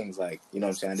lot of things. Like, you know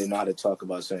what I'm saying? I didn't know how to talk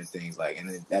about certain things. Like, and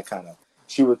then that kind of,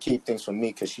 she would keep things from me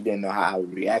because she didn't know how I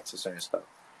would react to certain stuff.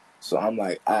 So I'm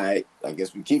like, all right, I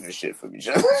guess we keep this shit from each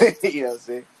other. You know what I'm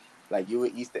saying? Like you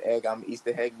an Easter egg, I'm an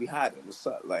Easter egg, we hiding. What's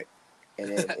up? Like,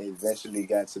 and then it eventually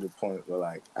got to the point where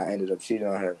like I ended up cheating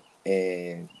on her,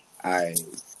 and I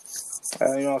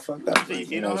fucked up. So you You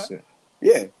cheated know on what I'm her? saying?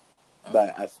 Yeah,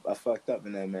 but I fucked up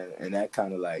in that manner, and that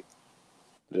kind of like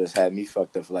just had me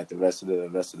fucked up for like the rest of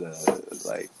the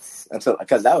like until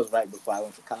because that was right before I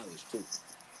went to college too.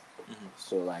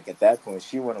 So like at that point,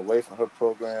 she went away from her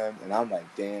program, and I'm like,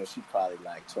 damn, she probably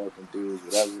like talking dudes,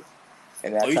 whatever.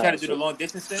 And Oh, that you trying time, to do the so long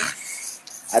distance thing?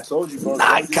 I told you, bro, long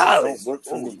Not distance college. don't work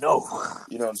for Oh me. no.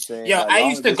 You know what I'm saying? Yo, Like I long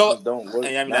used to go. distance don't work.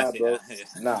 Let me not Nah, say bro.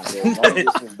 that. Nah, bro. Long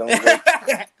distance don't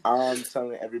work. I'm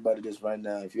telling everybody this right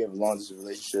now. If you have a long distance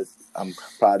relationship, I'm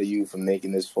proud of you for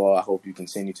making this far. I hope you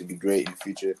continue to be great in the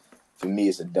future. For me,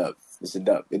 it's a dub. It's a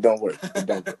dub. It don't work. It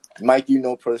don't work. Mike, you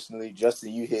know personally.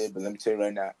 Justin, you here, but let me tell you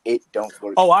right now, it don't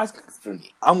work for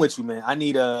me. I'm with you, man. I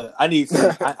need the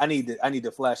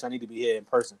flash. I need to be here in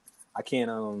person. I can't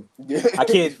I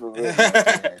can't. For real,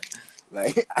 man.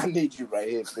 Like I need you right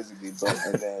here physically, bro.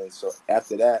 And then so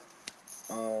after that,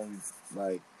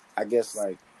 like I guess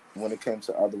like when it came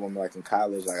to other women, like in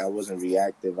college, like I wasn't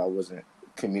reactive. I wasn't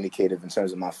communicative in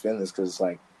terms of my feelings because it's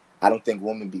like I don't think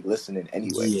women be listening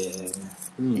anyway. Yeah.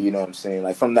 You know what I'm saying?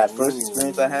 Like from that first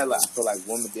experience I had, like I feel like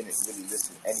women didn't really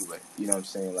listen anyway. You know what I'm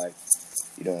saying? Like,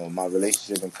 you know, my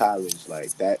relationship in college,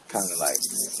 like that kind of like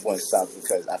went south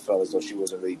because I felt as though she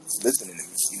wasn't really listening to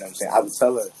me. You know what I'm saying? I would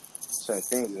tell her certain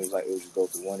things, and it was like it would just go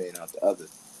through one ear and out the other.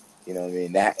 You know what I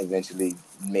mean? That eventually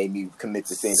made me commit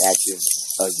the same action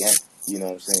again. You know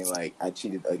what I'm saying? Like I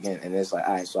cheated again, and it's like,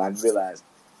 all right. So I realized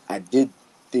I did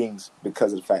things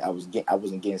because of the fact I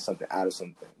wasn't getting something out of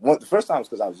something. The first time was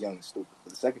because I was young and stupid,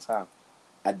 but the second time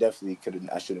I definitely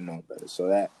I should have known better. So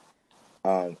that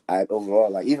I overall,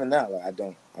 like even now, like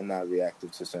I'm not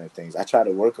reactive to certain things. I try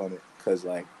to work on it because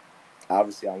like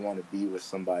obviously I want to be with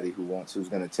somebody who's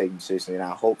going to take me seriously, and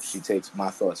I hope she takes my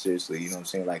thoughts seriously. You know what I'm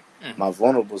saying? Like my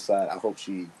vulnerable side, I hope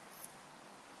she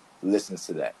listens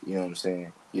to that. You know what I'm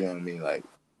saying? You know what I mean? Like,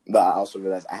 but I also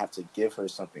realize I have to give her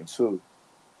something too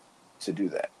to do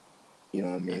that. You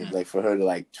know what I mean? Like for her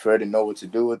to know what to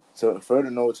do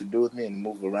with me and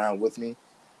move around with me,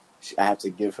 I have to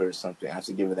give her something. I have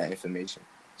to give her that information.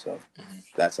 So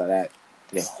that's how that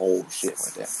whole shit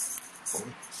went down.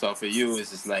 So for you,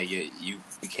 it's just like you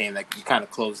became like you kind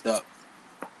of closed up.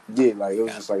 Yeah, like it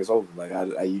was just like it's over. Like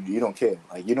you don't care.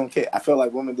 Like you don't care. I felt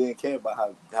like women didn't care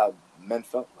about how men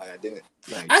felt. Like I didn't.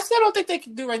 Like, I still don't think they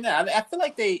can do right now. I feel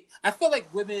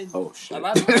like women. Oh shit! A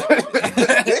lot of women,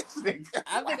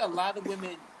 I think a lot of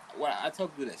women. Well, I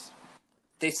talk about this.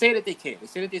 They say that they care. They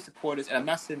say that they support us, and I'm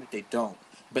not saying that they don't.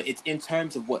 But it's in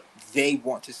terms of what they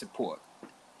want to support.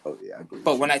 Oh yeah, I agree.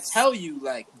 But when I tell you,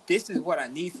 like, this is what I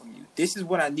need from you. This is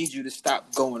what I need you to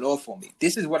stop going off on me.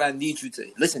 This is what I need you to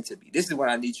listen to me. This is what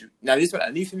I need you. Now, this is what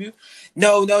I need from you.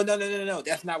 No.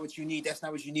 That's not what you need. That's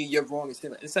not what you need. You're wrong.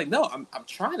 It's like, no, I'm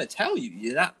trying to tell you.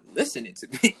 You're not listening to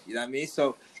me. You know what I mean?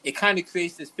 So it kind of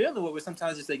creates this feeling where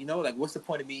sometimes it's like, you know, like, what's the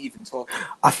point of me even talking?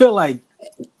 I feel like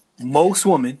most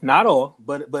women, not all,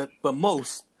 but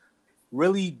most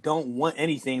really don't want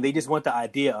anything. They just want the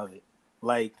idea of it.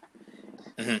 Like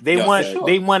they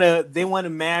want a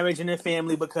marriage in their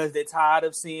family because they're tired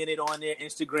of seeing it on their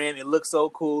Instagram. It looks so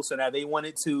cool, so now they want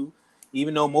it too.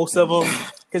 Even though most of them,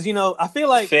 because you know, I feel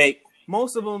like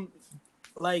most of them,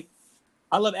 like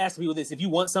I love asking people this: if you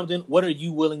want something, what are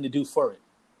you willing to do for it?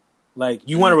 Like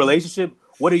you want a relationship,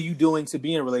 what are you doing to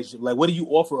be in a relationship? Like what do you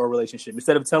offer a relationship?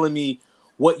 Instead of telling me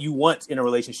what you want in a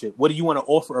relationship, what do you want to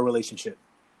offer a relationship?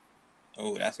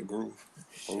 Oh, that's a groove.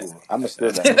 I'm gonna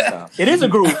steal that next time. It is a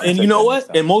groove, and you know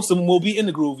what? And most of them will be in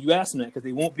the groove. You ask them that because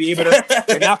they won't be able to.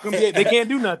 They're not gonna be. They can't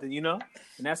do nothing, you know.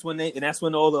 And that's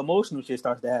when all the emotional shit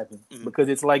starts to happen because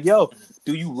it's like, yo,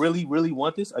 do you really, really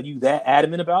want this? Are you that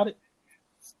adamant about it?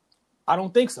 I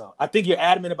don't think so. I think you're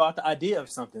adamant about the idea of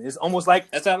something. It's almost like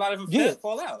that's how a lot of them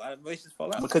fall out. A lot of relationships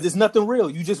fall out because it's nothing real.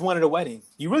 You just wanted a wedding.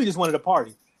 You really just wanted a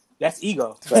party. That's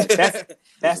ego.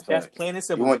 That's plain and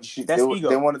simple. That's ego.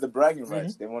 They wanted the bragging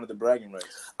rights. They wanted the bragging rights.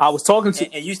 I was talking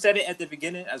to, and you said it at the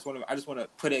beginning. I just want to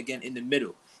put it again in the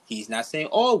middle. He's not saying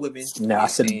all women. No, I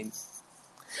said.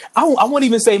 I won't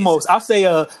even say most. I'll say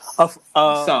a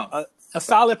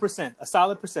solid percent. A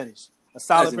solid percentage. A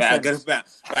solid percentage.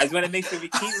 I just want to make sure we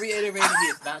keep reiterating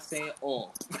it's not saying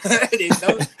all. You're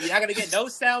not gonna get no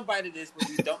soundbite of this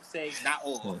when we don't say not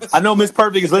all. I know Miss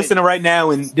Perfect is listening right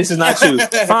now, and this is not you.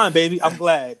 Fine, baby. I'm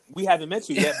glad we haven't met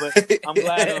you yet, but I'm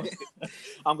glad.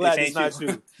 I'm glad it's not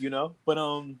you. You know, but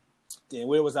damn,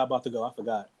 where was I about to go? I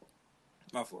forgot.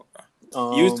 My fault, bro.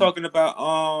 You was talking about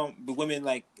the women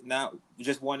like not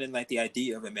just wanting like the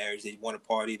idea of a marriage. They want a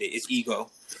party. It's ego.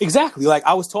 Exactly. Like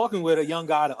I was talking with a young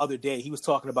guy the other day. He was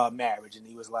talking about marriage, and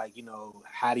he was like, you know,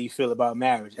 how do you feel about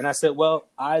marriage? And I said, well,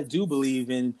 I do believe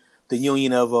in the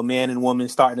union of a man and woman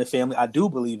starting a family. I do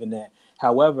believe in that.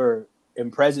 However,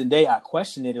 in present day, I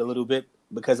question it a little bit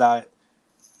because a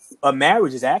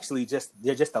marriage is actually just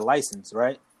a license,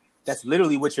 right? That's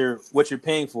literally what you're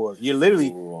paying for. You're literally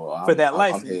for that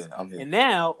license. I'm here. And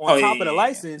now on top of the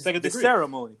license, the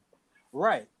ceremony.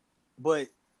 Right. But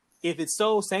if it's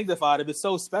so sanctified, if it's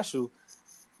so special,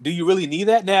 do you really need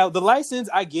that? Now the license,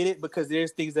 I get it because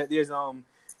there's things that there's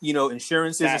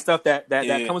insurances and stuff that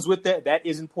comes with that. That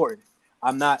is important.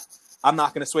 I'm not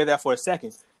gonna sway that for a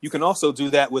second. You can also do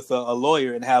that with a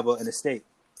lawyer and have an estate.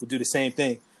 We'll do the same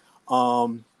thing. A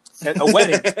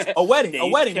wedding,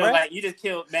 right? Like, you just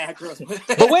killed mad girls.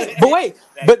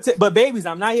 but babies,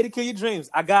 I'm not here to kill your dreams.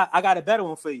 I got a better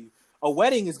one for you. A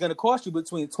wedding is going to cost you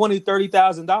between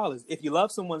 $20,000-$30,000. If you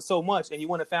love someone so much and you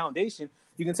want a foundation,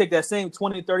 you can take that same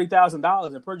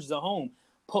 $20,000-$30,000 and purchase a home.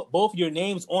 Put both your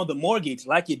names on the mortgage,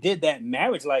 like you did that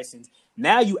marriage license.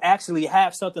 Now you actually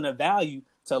have something of value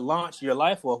to launch your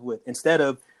life off with instead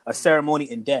of a ceremony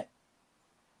in debt.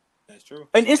 That's true.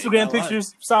 And Instagram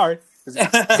pictures, sorry.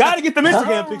 Gotta get the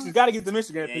Instagram pictures. Gotta get the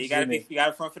Instagram Yeah, pictures in there. you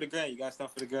gotta front for the gram. You gotta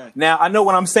stuff for the gram. Now I know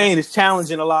what I'm saying is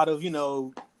challenging a lot of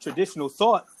traditional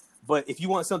thought, but if you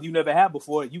want something you never had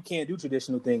before, you can't do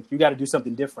traditional things. You got to do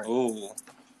something different. Ooh.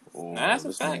 Oh, Nah, that's a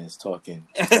this fact. man's talking.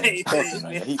 This man's talking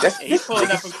right now. He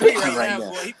pulling up from 3 right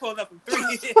now, boy. He pulling up from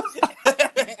 3.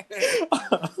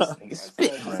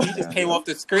 He just came off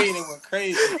the screen and went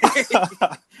crazy.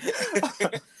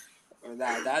 Nah,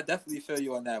 I definitely feel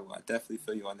you on that one.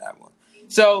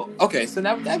 So, okay, so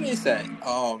now that being said,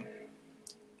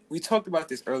 we talked about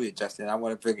this earlier, Justin. I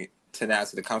want to bring it to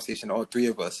the conversation, all three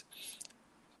of us.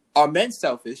 Are men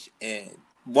selfish? And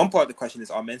one part of the question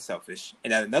is, are men selfish?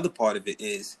 And then another part of it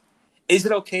is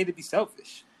it okay to be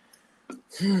selfish?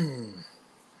 I'm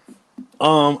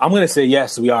going to say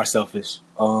yes, we are selfish.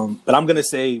 But I'm going to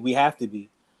say we have to be.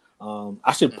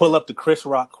 I should pull up the Chris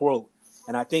Rock quote.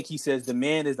 And I think he says the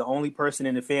man is the only person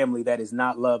in the family that is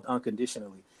not loved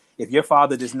unconditionally. If your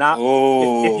father does not,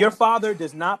 if your father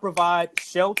does not provide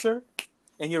shelter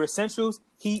and your essentials,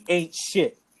 he ain't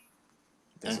shit.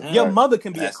 Your mother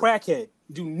can be a crackhead,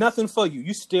 do nothing for you.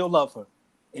 You still love her,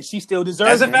 and she still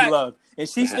deserves to be loved. And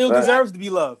she still deserves to be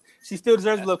loved. She still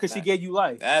deserves to be loved because she gave you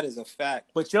life. That is a fact.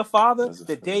 But your father,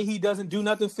 the day he doesn't do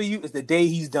nothing for you is the day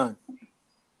he's done.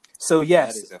 So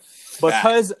yes, that is a fact.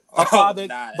 Because a father,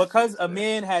 because a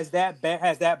man has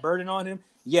that burden on him.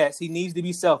 Yes, he needs to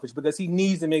be selfish because he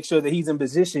needs to make sure that he's in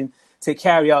position to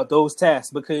carry out those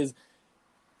tasks. Because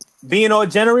being all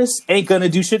generous ain't gonna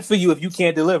do shit for you if you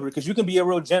can't deliver. Because you can be a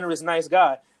real generous, nice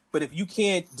guy, but if you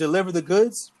can't deliver the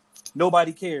goods,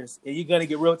 nobody cares, and you're gonna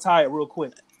get real tired real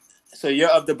quick. So you're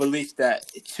of the belief that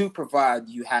to provide,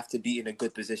 you have to be in a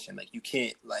good position. Like you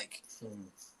can't like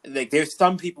there's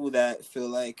some people that feel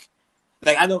like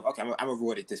I know. Okay, I'm gonna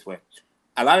word it this way.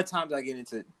 A lot of times I get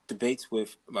into debates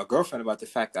with my girlfriend about the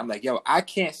fact that I'm like, yo, I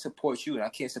can't support you and I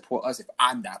can't support us if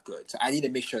I'm not good. So I need to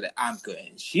make sure that I'm good.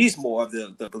 And she's more of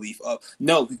the belief of,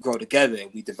 no, we grow together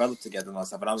and we develop together and all that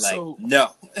stuff. And I'm like,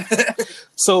 no.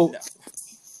 No.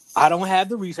 I don't have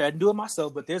the research. I didn't do it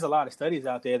myself, but there's a lot of studies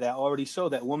out there that already show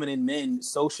that women and men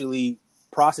socially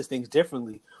process things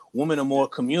differently. Women are more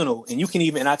communal. And you can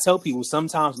even, and I tell people,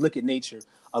 sometimes look at nature.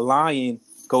 A lion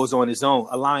goes on his own.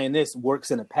 A lioness works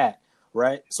in a pack.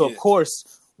 Right. So, of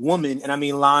course, women, and I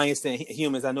mean lions and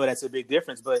humans, I know that's a big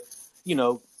difference, but,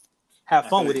 have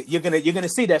fun with it. You're gonna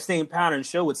see that same pattern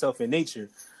show itself in nature.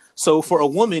 So for a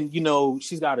woman,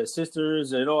 she's got her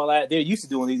sisters and all that. They're used to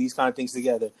doing these kind of things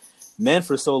together. Men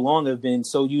for so long have been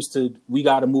so used to we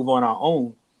got to move on our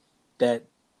own that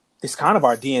it's kind of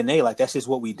our DNA. Like, that's just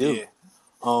what we do. Yeah.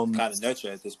 Kind of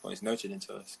nurture at this point. It's nurtured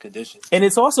into us, conditioned. And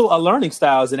it's also a learning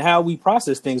styles and how we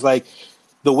process things. Like,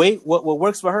 the way what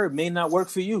works for her may not work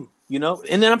for you,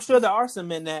 And then I'm sure there are some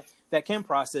men that can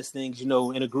process things, in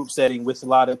a group setting with a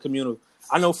lot of communal.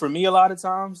 I know for me, a lot of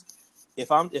times,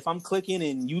 if I'm clicking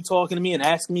and you talking to me and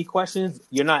asking me questions,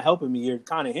 you're not helping me. You're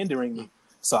kind of hindering me.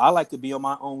 So I like to be on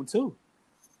my own too.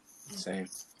 Same.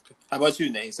 How about you,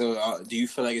 Nate? So do you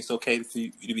feel like it's okay for you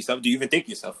to be selfish? Do you even think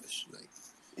you're selfish?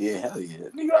 Yeah, hell yeah.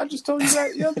 Nigga, I just told you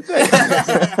that the other day.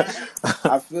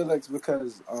 I feel like it's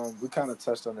because we kind of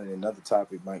touched on it in another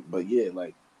topic, Mike. But yeah,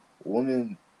 like,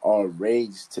 women are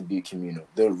raised to be communal.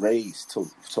 They're raised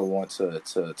to want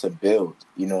to build,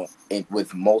 and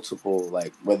with multiple,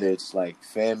 like, whether it's like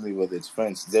family, whether it's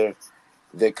friends, they're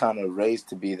kind of raised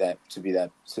to be that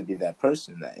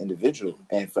person, that individual.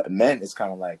 And for men, it's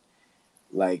kind of like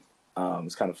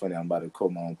it's kind of funny. I'm about to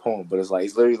quote my own poem, but it's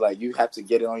literally like you have to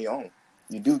get it on your own.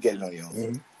 You do get it on your own.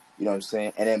 Mm-hmm. You know what I'm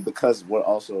saying? And then because we're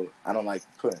also, I don't like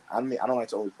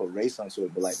to always put race onto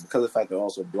it, but like, because of the fact that we're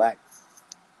also black,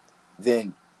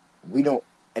 then we don't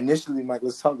initially, Mike,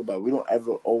 let's talk about it. We don't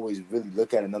ever always really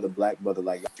look at another black brother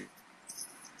like,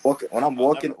 when I'm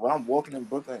walking in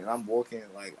Brooklyn and I'm walking,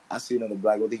 like, I see another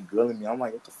black brother, he grilling me. I'm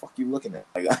like, what the fuck you looking at?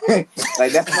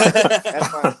 Like that's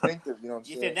my instinctive, you know what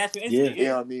I'm saying? That's your instinct, You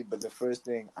know what I mean? But the first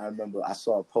thing I remember, I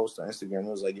saw a post on Instagram.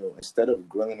 It was like, yo, instead of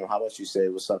grilling him, how about you say,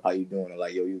 what's up, how you doing? Or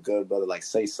like, yo, you good, brother? Like,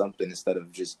 say something instead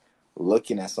of just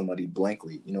looking at somebody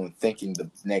blankly, and thinking the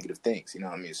negative things, you know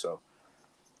what I mean? So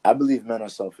I believe men are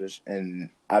selfish,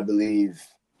 and I believe,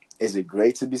 is it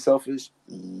great to be selfish?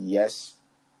 Yes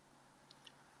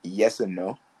and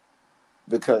no,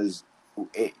 because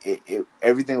it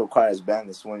everything requires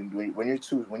balance. When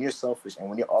you're selfish and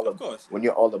when you're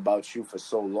all about you for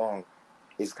so long,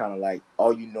 it's kind of like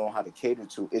all you know how to cater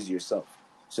to is yourself.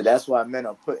 So that's why men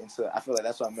are I feel like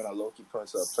that's why men are low-key put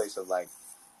into a place of like,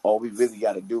 all we really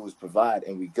got to do is provide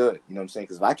and we good. You know what I'm saying?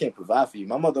 Because if I can't provide for you,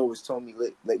 my mother always told me,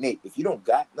 like, Nate, if you don't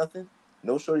got nothing,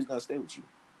 no shorty's gonna stay with you.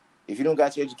 If you don't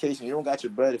got your education, you don't got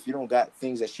your bread, if you don't got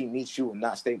things that she needs, she will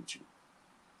not stay with you.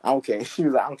 I don't care. She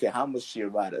was like, I don't care how much she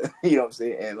about it. You know what I'm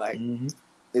saying? And like,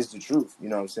 it's the truth. You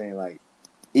know what I'm saying? Like,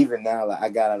 even now, like I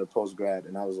got out of post grad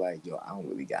and I was like, yo, I don't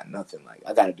really got nothing. Like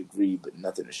I got a degree, but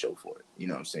nothing to show for it. You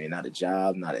know what I'm saying? Not a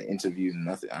job, not an interview,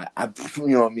 nothing. I you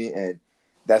know what I mean? And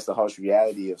that's the harsh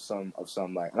reality of some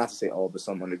like, not to say all, but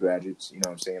some undergraduates. You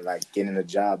know what I'm saying? Like getting a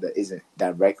job that isn't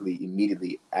directly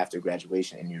immediately after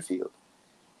graduation in your field.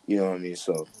 You know what I mean?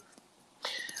 So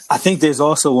I think there's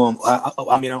also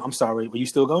I mean, I'm sorry, were you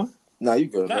still going? no, you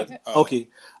good, man. Okay.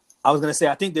 I was gonna say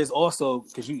I think there's also,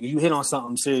 because you hit on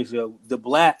something serious, yo. The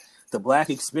black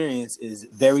experience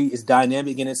is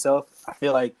dynamic in itself. I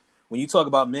feel like when you talk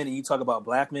about men and you talk about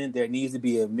black men, there needs to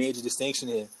be a major distinction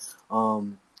here.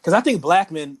 Because I think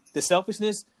black men, the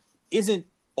selfishness isn't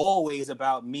always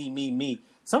about me.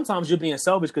 Sometimes you're being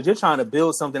selfish because you're trying to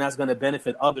build something that's going to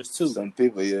benefit others too. Some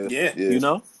people, yeah. You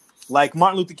know, like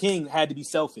Martin Luther King had to be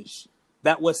selfish.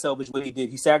 That was selfish what he did.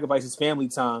 He sacrificed his family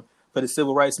time for the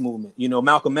civil rights movement. You know,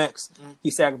 Malcolm X,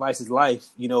 he sacrificed his life,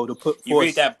 you know, to put forth. You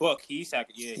read that book, he took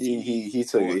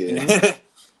it,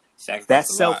 yeah.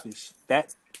 That's selfish.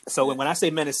 When I say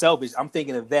men are selfish, I'm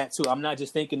thinking of that too. I'm not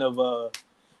just thinking of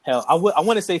hell. I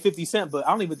want to say 50 Cent, but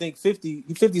I don't even think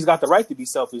 50's got the right to be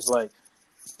selfish. Like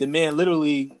the man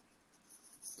literally,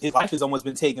 his life has almost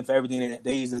been taken for everything that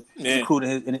he's accrued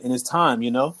in his time,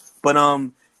 you know. But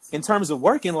in terms of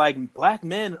working, like black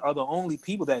men are the only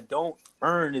people that don't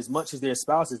earn as much as their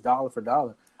spouses dollar for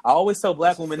dollar. I always tell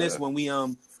black women this when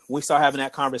we start having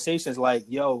that conversation. It's like,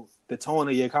 yo, the tone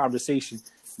of your conversation,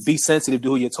 be sensitive to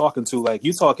who you're talking to. Like,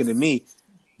 you talking to me.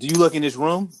 Do you look in this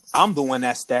room? I'm the one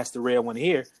that's the rare one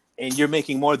here, and you're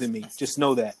making more than me. Just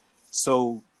know that.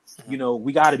 So, you know,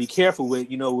 we got to be careful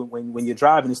with, you know, when you're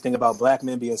driving this thing about black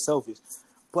men being selfish.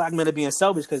 Black men are being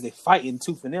selfish because they're fighting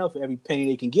tooth and nail for every penny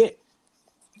they can get.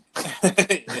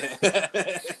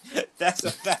 That's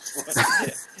a fact.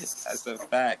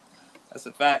 That's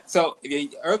a fact. So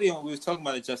earlier when we was talking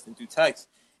about it, Justin, through text,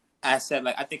 I said,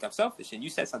 like, I think I'm selfish, and you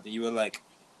said something. You were like,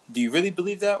 do you really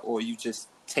believe that, or are you just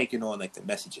taking on like the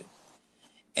messaging?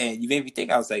 And you made me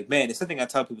think. I was like, man, it's something I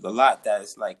tell people a lot, that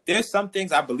it's like, there's some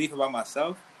things I believe about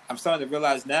myself. I'm starting to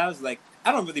realize now, is like,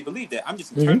 I don't really believe that. I'm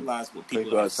just internalized what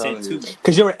people are saying to me.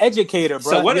 Because you're an educator,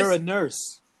 bro. So you're a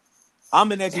nurse.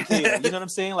 I'm an educator. You know what I'm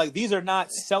saying? Like, these are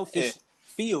not selfish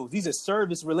fields. These are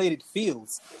service-related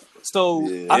fields. So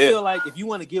I feel like if you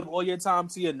want to give all your time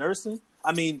to your nursing,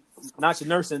 I mean, not your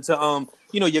nursing, to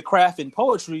you know, your craft and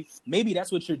poetry, maybe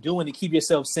that's what you're doing to keep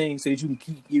yourself sane, so that you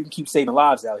can keep saving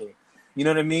lives out here. You know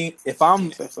what I mean? If I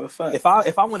want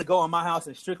to go in my house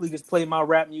and strictly just play my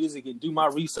rap music and do my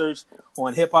research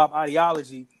on hip hop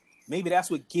ideology, maybe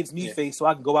that's what gives me faith, so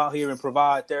I can go out here and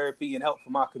provide therapy and help for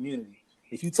my community.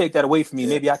 If you take that away from me,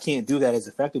 maybe I can't do that as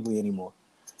effectively anymore.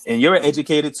 And you're an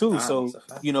educator too, so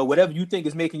you know, whatever you think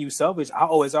is making you selfish, I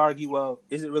always argue, well,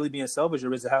 is it really being selfish,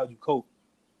 or is it how you cope?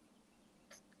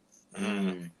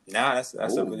 That's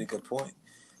a really good point.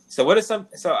 So what are some?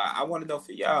 So I want to know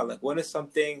for y'all, like, what are some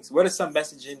things? What are some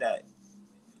messaging that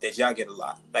y'all get a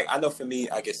lot? Like, I know for me,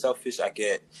 I get selfish, I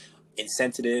get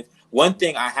insensitive. One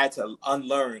thing I had to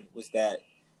unlearn was that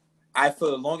for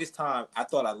the longest time, I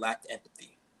thought I lacked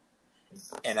empathy,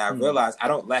 and I realized I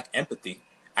don't lack empathy.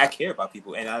 I care about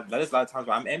people, and there's a lot of times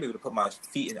where I'm able to put my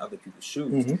feet in other people's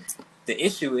shoes. The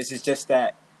issue is just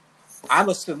that I'm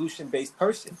a solution-based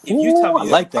person. If you tell me,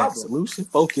 I like that, solution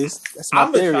focused. That's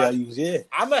my theory I use.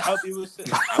 I'm gonna help you with.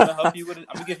 I'm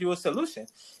gonna give you a solution.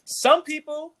 Some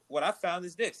people, what I found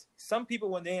is this: some people,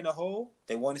 when they're in a hole,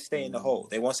 they want to stay in the hole.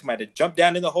 They want somebody to jump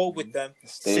down in the hole with them,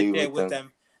 sit there with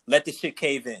them, let the shit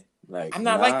cave in. Like, I'm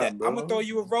not like that. Bro. I'm gonna throw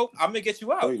you a rope. I'm gonna get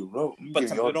you out. But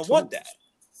some people don't want that.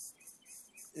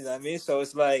 You know what I mean? So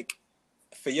it's like,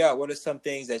 for y'all, what are some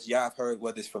things that y'all have heard,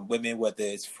 whether it's from women, whether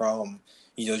it's from,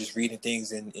 you know, just reading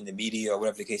things in the media or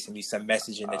whatever the case may be, some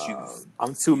messaging that you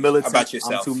I'm too militant about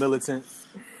yourself. I'm too militant.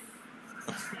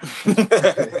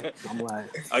 I'm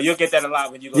like, oh, you'll get that a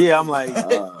lot when you go. Yeah, I'm like,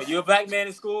 when you're a black man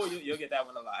in school, you'll get that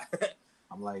one a lot.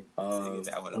 I'm like, you'll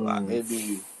get that one a lot.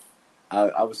 Maybe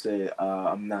I would say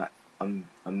I'm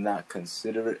not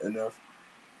considerate enough.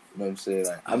 You know what I'm saying?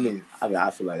 Like, I mean,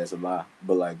 I feel like that's a lie,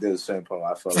 but like, there's a certain point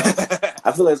where I feel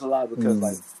like it's a lie because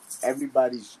like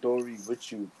everybody's story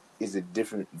with you is a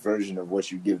different version of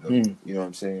what you give them. You know what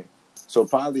I'm saying? So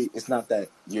probably it's not that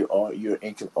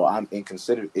I'm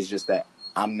inconsiderate. It's just that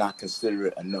I'm not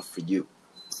considerate enough for you.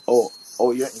 Oh,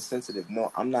 you're insensitive.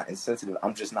 No, I'm not insensitive.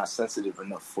 I'm just not sensitive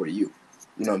enough for you.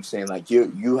 You know what I'm saying? Like,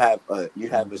 you have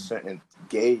a certain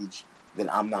gauge that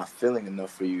I'm not feeling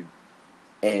enough for you.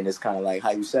 And it's kind of like how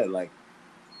you said, like,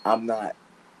 I'm not,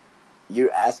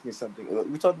 you're asking something.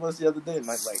 We talked about this the other day,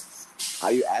 Mike. Like,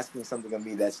 are you asking something of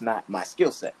me that's not my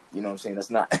skill set? You know what I'm saying? That's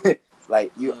not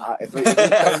like you. If he's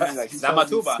telling me, like, he's not my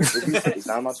telling me, toolbox. it's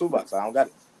not in my toolbox. I don't got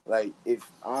it. Like, if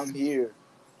I'm here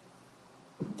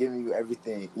giving you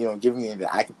everything, giving you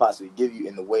that I can possibly give you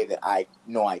in the way that I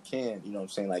know I can, you know what I'm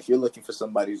saying? Like, if you're looking for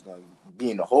somebody who's going to be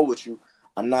in the hole with you,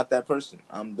 I'm not that person.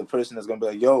 I'm the person that's going to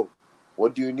be like, yo,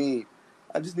 what do you need?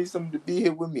 I just need someone to be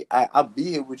here with me. I'll be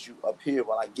here with you up here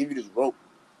while I give you this rope.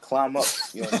 Climb up.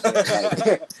 You know what I'm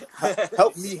saying? Like,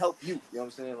 help me help you. You know what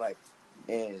I'm saying? Like,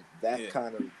 and that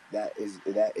kind of, that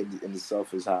in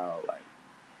itself is how, like,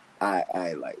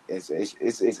 I like, it's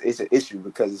an issue,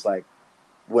 because it's like,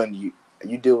 when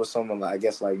you deal with someone, like, I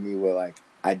guess, like me, where, like,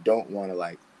 I don't want to,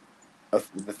 like,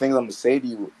 the things I'm gonna say to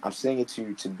you, I'm saying it to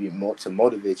you to to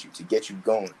motivate you, to get you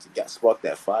going, to spark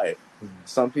that fire.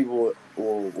 Some people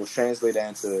will translate that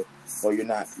into, well,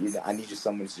 I need you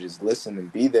someone to just listen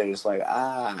and be there. It's like,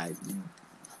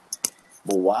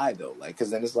 but why though? Like, because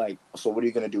then it's like, so what are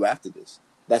you gonna do after this?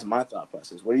 That's my thought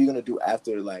process. What are you gonna do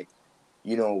after, like,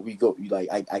 we go, like,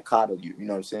 I coddle you, you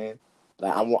know what I'm saying?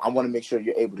 Like, I want to make sure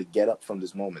you're able to get up from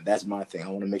this moment. That's my thing. I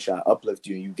want to make sure I uplift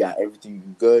you and you got everything.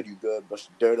 You good, brush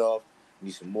the dirt off, you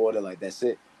need some water, like, that's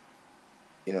it.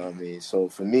 You know what I mean? So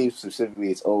for me specifically,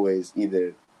 it's always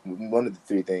either one of the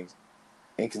three things.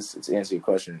 To answer your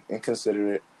question,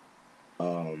 inconsiderate,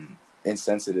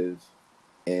 insensitive,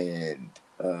 and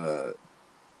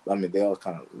I mean, they all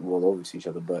kind of roll over to each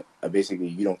other, but basically,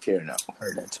 you don't care enough. I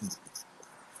heard that too.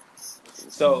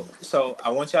 So I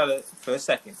want y'all to, for a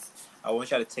second,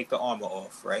 to take the armor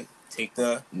off, right? Take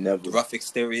the rough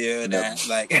exterior, that,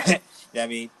 like, I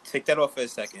mean, take that off for a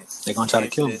second. They're gonna try to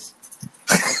kill me.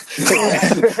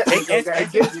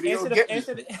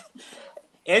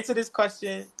 Answer this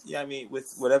question, I mean,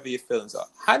 with whatever your feelings are.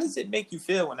 How does it make you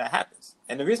feel when that happens?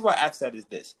 And the reason why I ask that is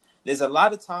this. There's a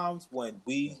lot of times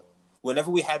whenever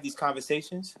we have these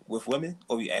conversations with women,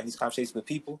 or we have these conversations with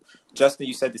people, Justin,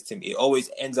 you said this to me, it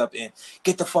always ends up in,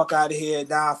 get the fuck out of here,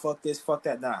 nah, fuck this, fuck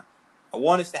that, nah. I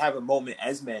want us to have a moment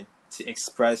as men to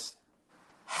express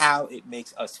how it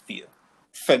makes us feel.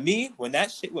 For me, when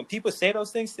people say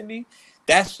those things to me,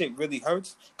 that shit really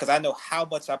hurts, because I know how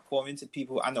much I pour into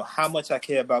people. I know how much I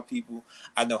care about people.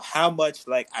 I know how much,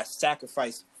 like, I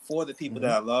sacrifice for the people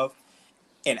that I love.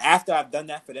 And after I've done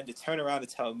that, for them to turn around and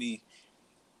tell me,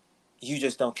 you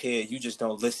just don't care, you just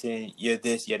don't listen, you're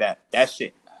this, you're that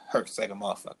shit hurts like a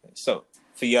motherfucker. So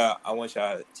for y'all, I want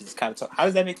y'all to just kind of talk. How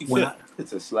does that make you feel?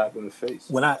 It's a slap in the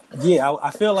face.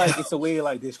 I feel like it's a way of,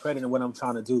 like, discrediting what I'm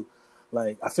trying to do.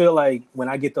 Like, I feel like when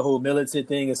I get the whole militant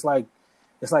thing, it's like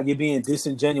you're being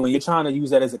disingenuous. You're trying to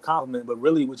use that as a compliment, but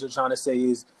really what you're trying to say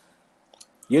is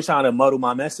you're trying to muddle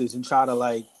my message and try to,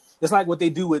 like, it's like what they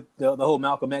do with the whole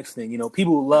Malcolm X thing.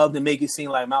 People love to make it seem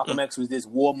like Malcolm X was this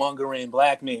warmongering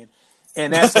black man.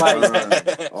 And that's like,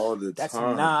 all the time. That's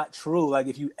not true. Like,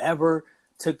 if you ever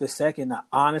took the second to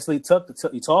honestly you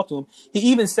talk to him, he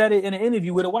even said it in an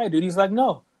interview with a white dude. He's like,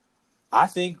 no, I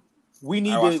think we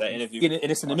need to, and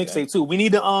it's in the mixtape too. We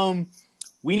need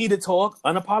to talk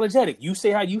unapologetic. You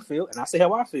say how you feel, and I say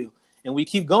how I feel, and we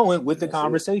keep going with the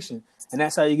conversation. And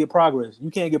that's how you get progress.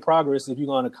 You can't get progress if you're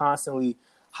going to constantly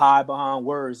hide behind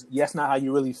words. That's not how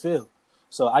you really feel.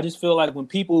 So I just feel like when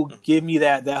people give me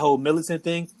that whole militant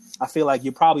thing, I feel like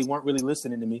you probably weren't really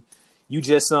listening to me. You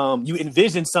just you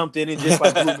envisioned something and just,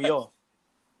 like, blew me off.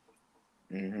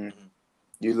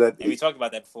 We talked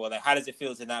about that before. Like, how does it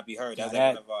feel to not be heard? That was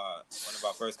like one of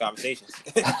our first conversations.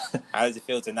 How does it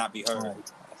feel to not be heard?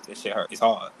 Right. This shit hurt. It's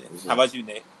hard. How about you,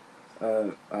 Nate?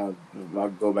 I'll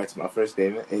go back to my first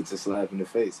statement. It's a slap in the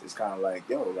face. It's kind of like,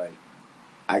 yo, like,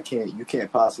 you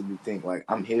can't possibly think, like,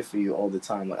 I'm here for you all the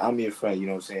time. Like, I'm your friend, you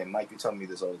know what I'm saying? Mike, you tell me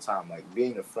this all the time. Like,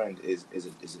 being a friend is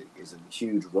a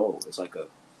huge role. It's like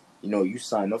you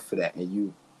sign up for that, and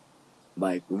you,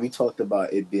 like, when we talked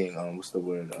about it being,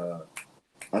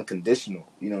 unconditional,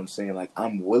 you know what I'm saying? Like,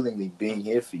 I'm willingly being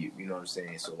here for you, you know what I'm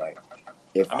saying? So, like,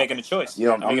 if I'm making a choice.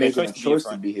 I'm making a choice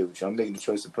to be here with you. I'm making a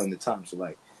choice to put in the time. So,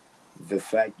 like, the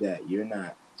fact that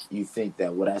you think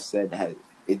that what I said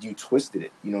you twisted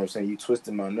it, you know what I'm saying? You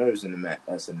twisted my nerves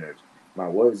my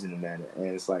words in the matter, and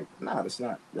it's like, nah, that's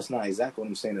not exactly what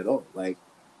I'm saying at all. Like,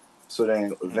 so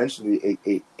then eventually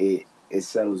it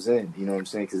settles in, you know what I'm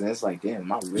saying? Because then it's like, damn,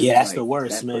 am I really? Yeah, that's the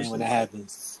worst, man, when that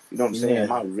happens. You know what I'm saying?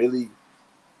 Am I really?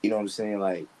 You know what I'm saying?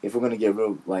 Like, if we're gonna get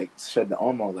real, like, shut the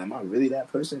arm off, like, am I really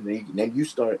that person? Then you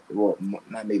start, well,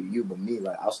 not maybe you, but me.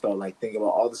 Like, I'll start, like, thinking about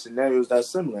all the scenarios that's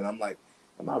similar, and I'm like,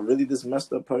 am I really this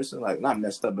messed up person? Like, not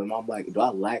messed up, but I'm like, do I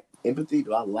lack empathy?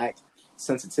 Do I lack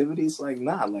sensitivity? It's like,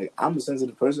 nah. Like, I'm a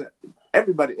sensitive person.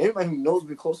 everybody who knows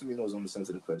me close to me knows I'm a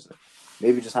sensitive person.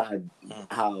 Maybe just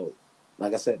how,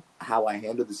 like I said, how I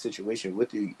handled the situation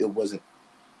with you. It wasn't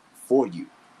for you.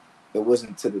 It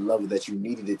wasn't to the level that you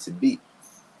needed it to be.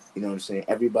 You know what I'm saying?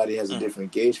 Everybody has a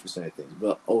different gauge for certain things,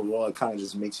 but overall, it kind of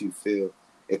just makes you feel.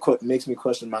 Makes me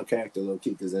question my character a little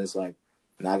key, because then it's like,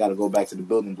 now I got to go back to the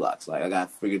building blocks. Like, I got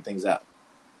to figure things out.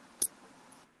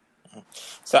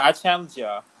 So I challenge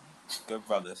y'all, good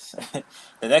brothers.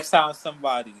 The next time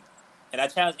somebody, and I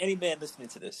challenge any man listening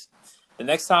to this, the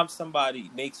next time somebody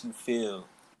makes you feel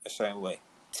a certain way,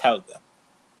 tell them.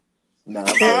 No,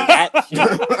 that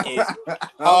shit is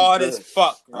hard as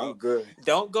fuck, bro. I'm good.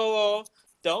 Don't go off.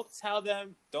 Don't tell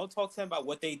them. Don't talk to them about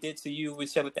what they did to you and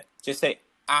shit like that. Just say,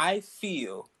 I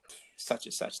feel such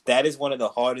and such. That is one of the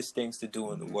hardest things to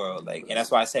do in the world. Like, and that's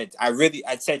why I said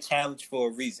I said challenge for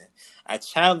a reason. I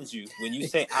challenge you when you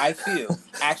say I feel.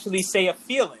 Actually say a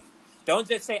feeling. Don't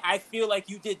just say I feel like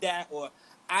you did that, or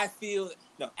I feel.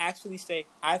 No, actually say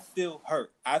I feel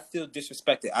hurt. I feel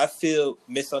disrespected. I feel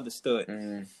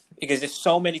misunderstood. Because there's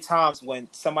so many times when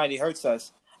somebody hurts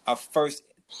us, our first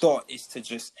thought is to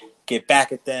just get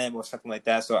back at them or something like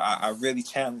that. So I really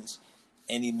challenge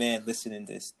any man listening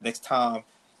to this. Next time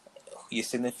your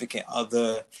significant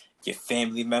other, your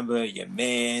family member, your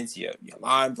mans, your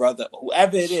line brother,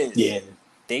 whoever it is,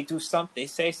 they do something, they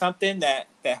say something that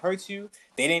hurts you.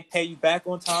 They didn't pay you back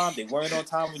on time. They weren't on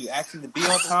time when you asked them to be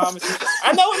on time.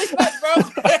 I know what it's like, bro.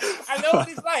 I know what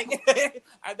it's like.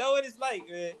 I know what it's like,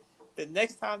 man. The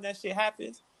next time that shit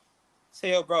happens,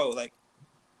 say, yo, bro, like,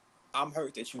 I'm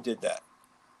hurt that you did that.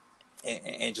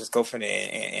 And just go from there.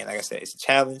 And like I said, it's a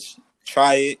challenge.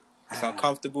 Try it. It's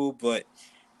uncomfortable, but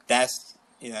that's,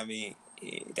 you know what I mean,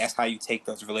 that's how you take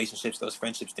those relationships, those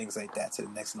friendships, things like that to the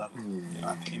next level,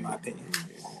 in my opinion.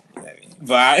 You know what I mean?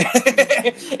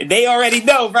 But they already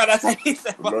know, bro. That's how he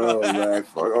said, bro, like,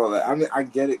 fuck all that. I mean, I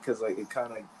get it, because, like, it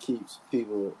kind of keeps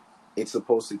people, it's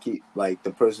supposed to keep, like,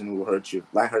 the person who hurt you,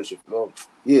 hurt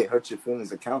your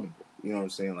feelings accountable. You know what I'm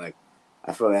saying? Like,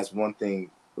 I feel that's one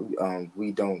thing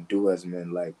we don't do as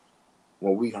men. Like,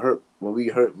 when we hurt,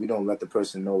 we don't let the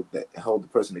person know, that hold the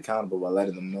person accountable by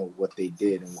letting them know what they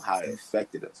did and how it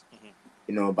affected us.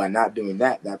 You know, by not doing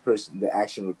that, the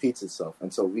action repeats itself.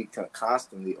 And so we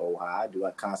constantly, how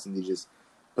I constantly just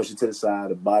push it to the side,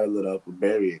 or bottle it up, or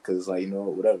bury it, because it's like, you know,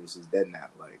 whatever, it's just dead now.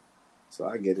 Like, so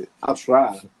I get it. I'll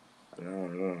try. I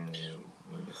don't know.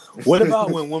 What about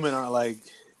when women are like,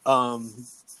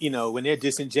 you know, when they're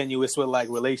disingenuous with, like,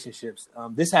 relationships?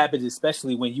 This happens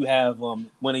especially when you have one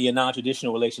of your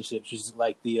non-traditional relationships, which is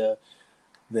like the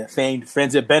famed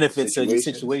friends and benefits of your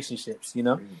situationships, you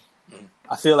know?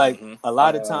 I feel like a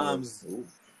lot of times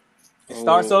it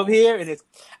starts over here, and it's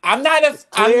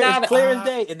clear as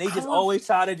day, and they just always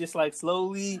try to just, like,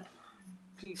 slowly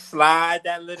slide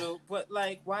that little, but,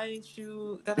 like, why ain't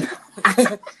you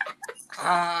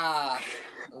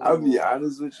I'll be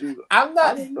honest with you. I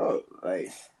don't know. Like,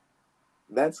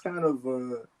 that's kind of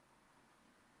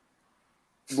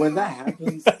when that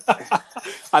happens.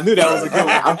 I knew that was a good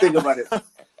one. I'm thinking about it,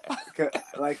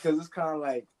 because it's kind of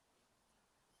like,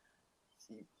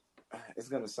 it's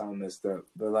gonna sound messed up,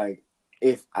 but, like,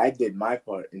 if I did my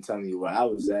part in telling you where I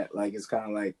was at, like, it's kind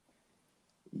of like,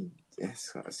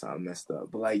 it's gonna sound messed up,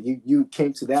 but, like, you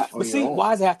came to that on your own.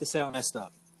 Why does it have to sound messed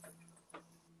up?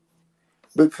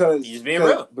 Because he's being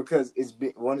real. Because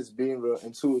one, it's being real,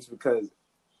 and two, it's because,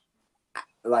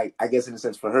 like, I guess in a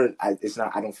sense for her, I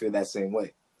don't feel that same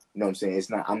way. You know what I'm saying?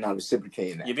 I'm not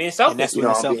reciprocating that. You're being selfish. That's you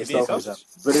know, I'm being selfish.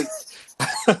 But it's,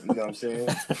 you know what I'm saying?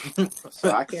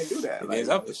 So I can't do that. Like,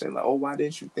 I'm saying, like, why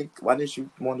didn't you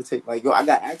want to take, like, I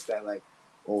got asked that, like,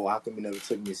 how come you never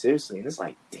took me seriously? And it's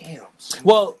like, damn.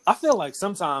 Well, I feel like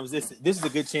sometimes this is a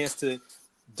good chance to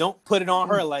don't put it on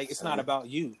her. Like, it's not about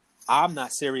you. I'm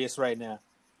not serious right now.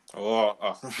 You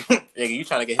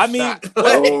trying to get his shot.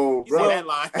 Bro. That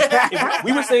line.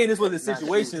 We were saying this was a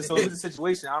situation, so if it's a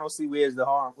situation, I don't see where's the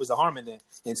harm in that,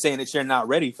 and saying that you're not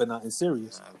ready for nothing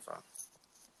serious.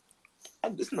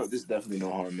 There's definitely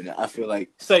no harm in it. I feel like.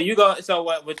 So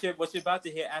what you're about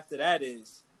to hear after that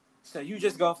is, so you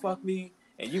just gonna fuck me,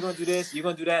 and you gonna do this, you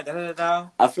gonna do that,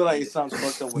 I feel like it sounds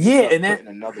fucked up when you start putting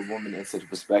another woman into the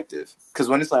perspective. Because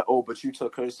when it's like, but you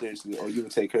took her seriously, or you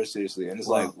would take her seriously, and it's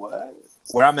like, what?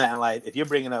 Where I'm at, like, if you're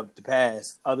bringing up the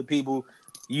past, other people,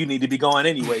 you need to be going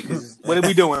anyway. Because what are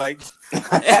we doing? Like,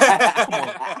 come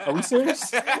on, are we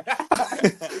serious?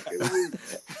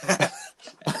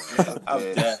 I'm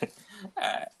dead.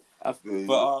 I feel you.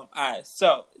 But all right,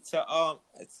 so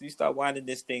you start winding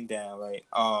this thing down, right?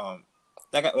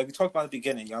 like we talked about at the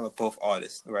beginning, y'all are both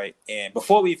artists, right? And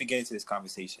before we even get into this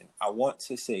conversation, I want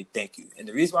to say thank you. And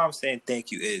the reason why I'm saying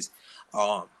thank you is,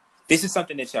 this is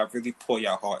something that y'all really pour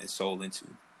your heart and soul into.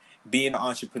 Being an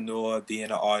entrepreneur, being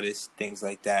an artist, things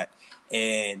like that.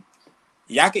 And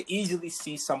y'all could easily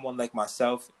see someone like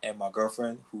myself and my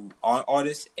girlfriend who aren't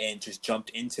artists and just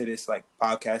jumped into this like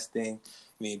podcast thing.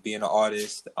 I mean, being an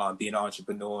artist, being an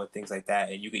entrepreneur, things like that.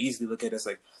 And you could easily look at us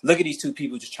like, look at these two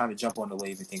people just trying to jump on the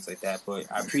wave and things like that.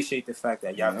 But I appreciate the fact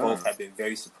that y'all Nah. both have been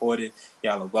very supportive.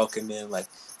 Y'all are welcoming, like,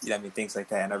 you know what I mean, things like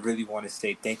that. And I really want to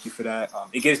say thank you for that.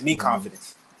 It gives me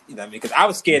confidence, you know what I mean? Because I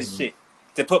was scared as shit.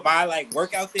 To put my like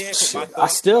work out there, put my Shit, I thoughts, my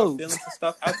still feelings and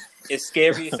stuff out, it's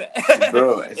scary as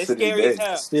Bro, it's it's to this scary as day.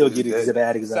 hell. still To get this a day.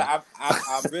 bad So anxiety.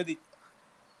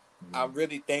 I'm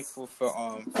really thankful for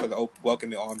the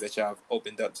welcoming arms that y'all have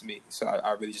opened up to me. So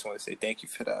I really just want to say thank you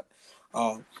for that.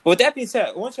 But with that being said,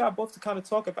 I want y'all both to kind of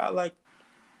talk about like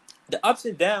the ups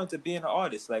and downs of being an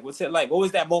artist. Like, what's it like? What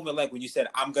was that moment like when you said,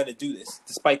 "I'm gonna do this,"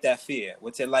 despite that fear?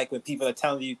 What's it like when people are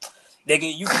telling you,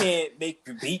 "Nigga, you can't make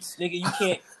beats. Nigga, you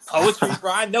can't poetry,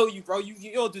 bro. I know you, bro.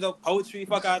 You don't do no poetry.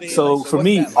 Fuck out of here." Like, So so for what's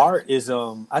me, that like? art is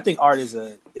I think art is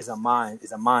a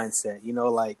mindset. You know,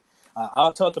 like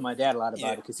I'll talk to my dad a lot about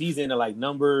Yeah, it because he's into like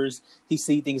numbers. He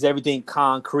see things, everything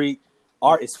concrete.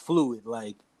 Art is fluid.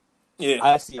 Like yeah,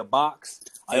 I see a box,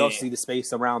 I also yeah. see the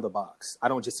space around the box. I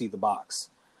don't just see the box.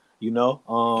 You know,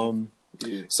 Yeah.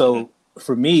 Mm-hmm. so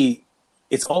for me,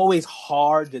 it's always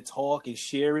hard to talk and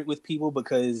share it with people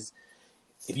because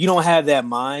if you don't have that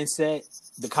mindset,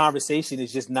 the conversation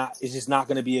is just not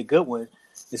going to be a good one.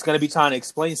 It's going to be trying to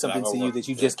explain So that something to you work. that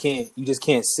Yeah. you just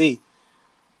can't see.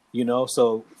 You know,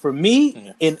 so for me,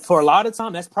 Yeah. and for a lot of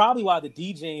time, that's probably why the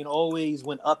DJing always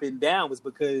went up and down was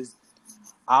because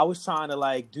I was trying to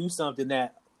like do something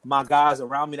that my guys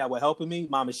around me that were helping me,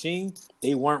 my machine,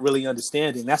 they weren't really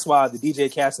understanding. That's why the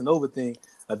DJ Casanova thing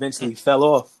eventually fell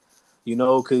off. You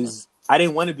know, because I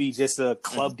didn't want to be just a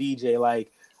club DJ.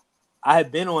 Like I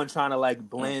had been on trying to like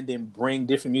blend and bring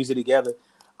different music together.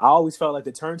 I always felt like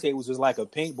the turntables was like a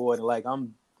paintboard, and like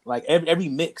I'm like every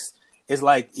mix is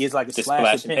like a Just splash of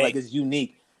splashing paint. Like paint. it's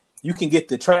unique. You can get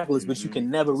the track list, but you Mm-hmm. can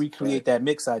never That's a recreate fact. that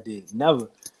mix I did. Never.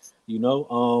 You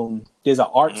know, there's an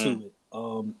art to Mm-hmm. it.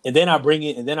 And then I bring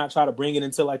it, and then I try to bring it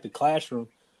into like the classroom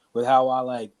with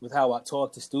with how I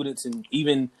talk to students, and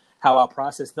even how I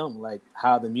process them, like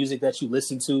how the music that you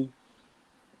listen to.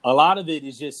 A lot of it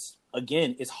is just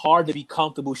again, it's hard to be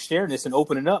comfortable sharing this and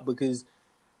opening up because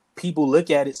people look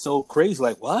at it so crazy,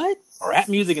 like what rap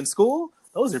music in school?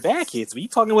 Those are bad kids. We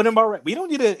talking with them about rap? We don't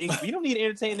need to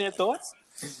entertain their thoughts.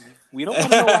 We don't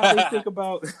want to know why they think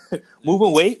about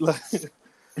moving weight.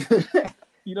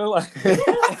 You know, like You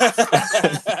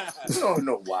don't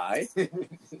know why.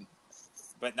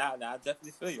 But now I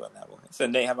definitely feel you on that one. So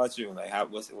Nate, how about you? Like,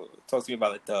 talk to me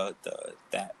about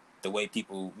like the way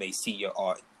people may see your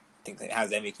art. Things like, how does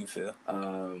that make you feel?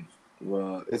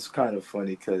 Well, it's kind of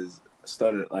funny because I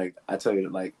started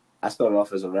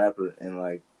off as a rapper, and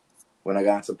like when I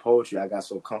got into poetry, I got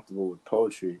so comfortable with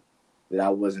poetry that I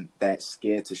wasn't that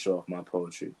scared to show off my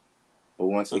poetry. But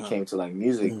once it came to like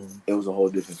music, it was a whole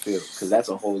different feel because that's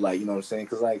a whole like you know what I'm saying?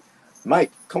 Because like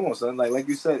Mike, come on, son, like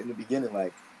you said in the beginning,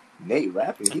 like Nate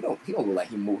rapping, he don't look like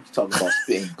he talking about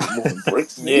spitting moving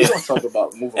bricks. Nigga, he Yeah. don't talk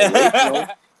about moving weight. You know,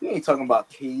 he ain't talking about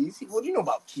keys. What do you know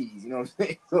about keys? You know what I'm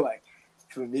saying? So like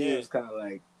for me, it Yeah. was kind of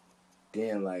like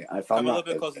damn, like if I'm Come a not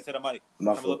little bit closer to the mic.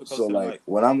 my Come a little fault. bit So closer to the like mic.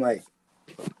 when I'm like,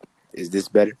 is this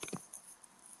better?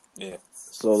 Yeah.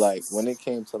 So like when it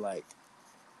came to like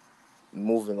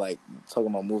moving, like talking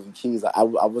about moving keys, I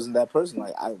wasn't that person.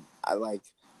 Like I like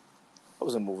I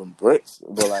wasn't moving bricks,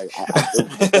 but like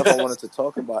the stuff I wanted to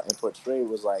talk about and portray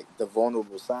was like the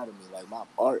vulnerable side of me. Like my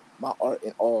art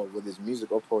in all, whether it's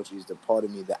music or poetry, is the part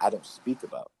of me that I don't speak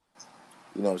about.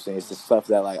 You know what I'm saying? It's the stuff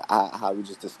that like how we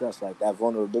just discussed, like that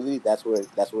vulnerability. That's where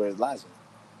it lies in.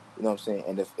 You know what I'm saying?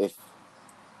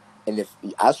 And if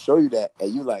I show you that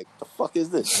and you like, the fuck is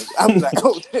this? I'm like,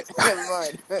 oh, never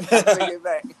mind. I take it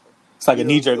back. it's like a You know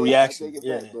what knee I'm jerk saying? I reaction. take it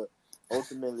Yeah. back. But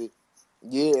ultimately,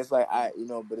 yeah, it's like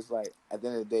but it's like at the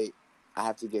end of the day, I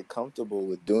have to get comfortable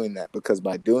with doing that because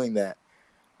by doing that,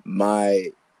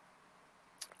 my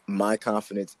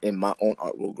confidence in my own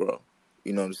art will grow.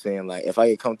 You know what I'm saying? Like if I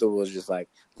get comfortable with just like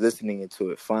listening into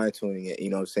it, fine tuning it, you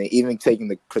know what I'm saying? Even taking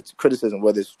the criticism,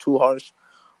 whether it's too harsh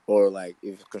or like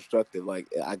if it's constructive, like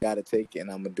I gotta take it and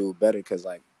I'm gonna do it better because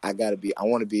like I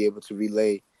want to be able to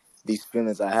relay these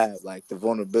feelings I have, like the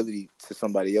vulnerability to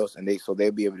somebody else, and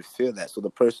they'll be able to feel that. So the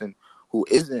person who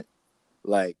isn't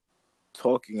like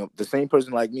talking, the same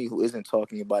person like me who isn't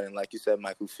talking about it, and like you said,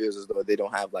 Mike, who feels as though they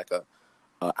don't have like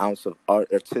ounce of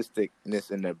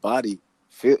artisticness in their body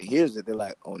hears it, they're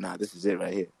like, oh nah, this is it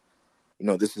right here. You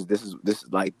know, this is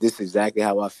like, this is exactly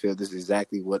how I feel. This is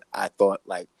exactly what I thought.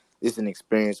 Like, this is an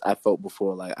experience I felt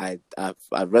before. Like, I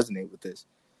resonate with this.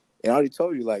 And I already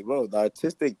told you, like, bro, the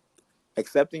artistic,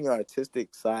 accepting your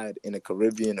artistic side in a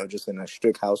Caribbean or just in a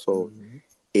strict household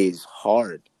is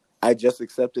hard. I just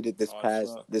accepted it this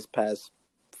past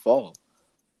fall.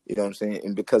 You know what I'm saying?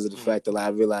 And because of the fact that, like, I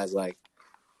realized, like,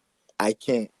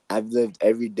 I've lived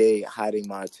every day hiding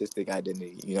my artistic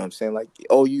identity. You know what I'm saying? Like,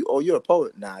 you're a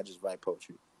poet. Nah, I just write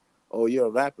poetry. Oh, you're a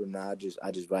rapper. Nah, I just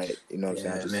write. You know what I'm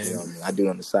saying? I just, you know what I mean? I do it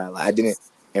on the side. Like, I didn't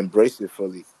embrace it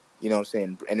fully. You know what I'm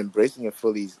saying? And embracing it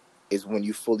fully is when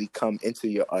you fully come into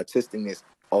your artisticness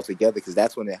altogether, because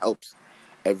that's when it helps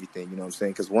everything. You know what I'm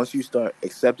saying? Because once you start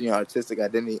accepting your artistic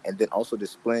identity and then also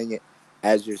displaying it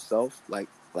as yourself, like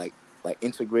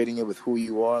integrating it with who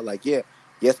you are, like, yeah,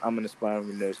 yes, I'm an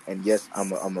aspiring nurse, and yes,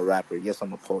 I'm a rapper. Yes,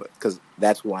 I'm a poet, because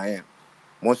that's who I am.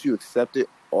 Once you accept it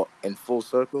in full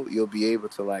circle, you'll be able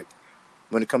to, like,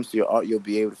 when it comes to your art, you'll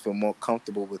be able to feel more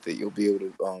comfortable with it. You'll be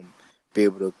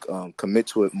able to commit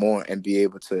to it more and be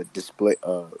able to display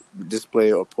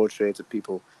or portray it to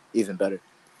people even better.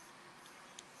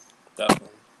 Definitely.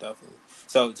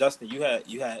 So Justin, you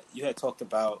had talked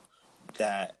about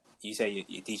that. You say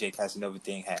your DJ Casanova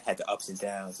thing had the ups and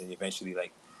downs, and eventually,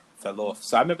 like, fell off.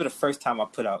 So I remember the first time I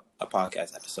put out a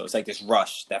podcast episode. It's like this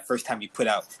rush. That first time you put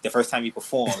out, the first time you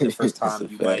perform, the first time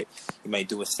you might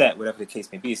do a set, whatever the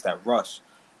case may be. It's that rush.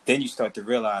 Then you start to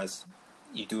realize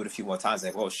you do it a few more times,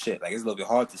 like, oh shit, like, it's a little bit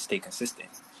hard to stay consistent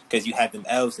because you have them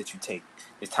L's that you take.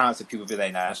 There's times that people be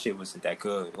like, nah, that shit wasn't that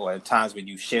good, or at times when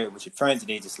you share it with your friends and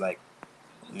they just like,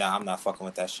 nah, I'm not fucking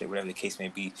with that shit, whatever the case may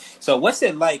be. So what's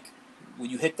it like when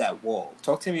you hit that wall?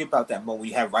 Talk to me about that moment when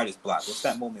you have writer's block. What's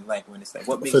that moment like when it's like,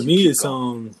 what makes For you me, keep it's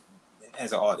going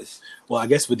as an artist? Well, I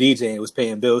guess for DJing, it was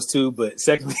paying bills too. But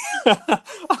secondly,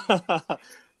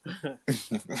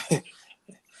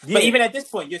 But even at this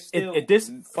point, you're still at this.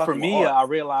 For fucking with me, art. I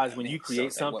realize when you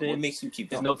create so, like, something, what makes you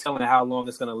keep there's going? no telling how long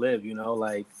it's gonna live. You know,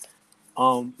 like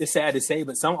it's sad to say,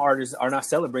 but some artists are not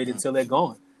celebrated until they're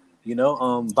gone. You know,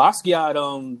 Basquiat.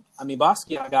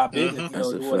 Basquiat got big, you know,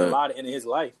 towards a lot in his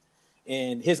life,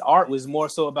 and his art was more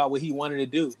so about what he wanted to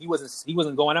do. He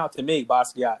wasn't going out to make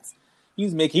Basquiat's.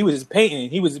 He was just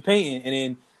painting. He was just painting, and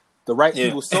then the right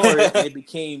people saw it, and it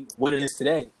became what it is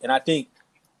today. And I think,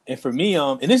 and for me,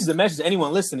 and this is a message to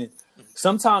anyone listening.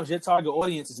 Sometimes your target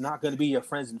audience is not going to be your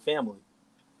friends and family.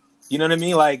 You know what I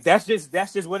mean? Like, that's just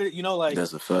what it, you know, like,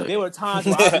 that's a fact. There were times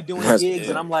where I'd be doing gigs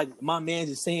and I'm like, my man's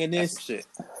just saying this. Shit.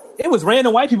 It was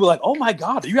random white people like, oh my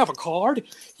God, do you have a card?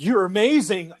 You're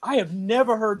amazing. I have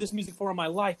never heard this music before in my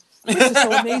life. This is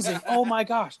so amazing. Oh my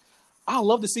gosh. I'd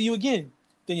love to see you again.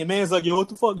 Then your man's like, yo, what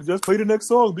the fuck? Just play the next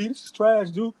song, B. This is trash,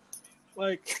 dude.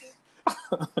 Like,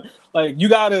 like, you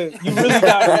really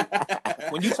gotta,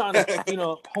 when you trying to, you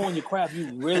know, hone your craft,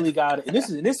 you really gotta, and this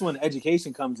is when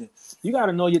education comes in. You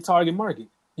gotta know your target market.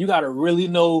 You gotta really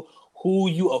know who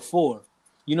you are for.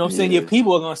 You know what I'm saying? Your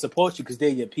people are gonna support you because they're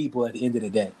your people at the end of the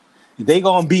day. They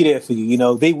gonna be there for you, you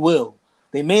know, they will.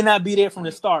 They may not be there from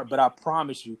the start, but I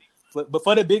promise you. But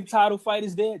for the big title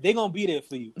fighters there, they're gonna be there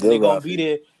for you. And they're gonna be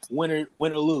there win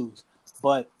or lose.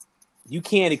 But you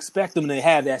can't expect them to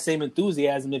have that same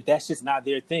enthusiasm if that's just not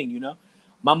their thing, you know?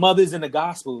 My mother's in the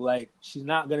gospel. Like, she's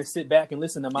not going to sit back and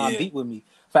listen to my beat with me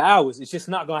for hours. It's just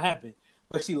not going to happen.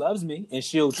 But she loves me, and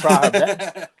she'll try her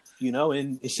best, you know?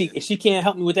 And she can't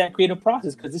help me with that creative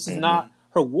process because this is not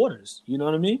her waters. You know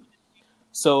what I mean?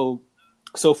 So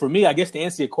for me, I guess to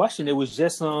answer your question, it was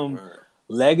just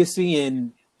legacy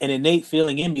and an innate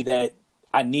feeling in me that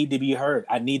I need to be heard.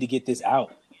 I need to get this out.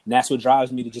 And that's what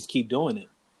drives me to just keep doing it.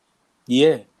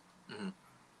 Yeah. Mm-hmm.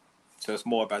 So it's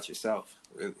more about yourself,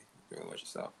 really. More about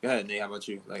yourself. Go ahead, Nate. How about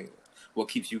you? Like, what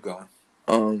keeps you going?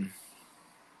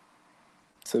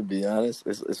 To be honest,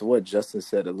 it's what Justin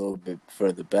said a little bit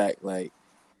further back. Like,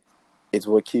 it's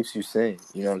what keeps you sane.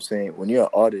 You know what I'm saying? When you're an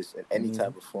artist in any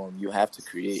type of form, you have to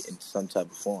create in some type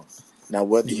of form. Now,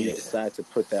 whether you decide to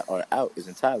put that art out is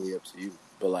entirely up to you.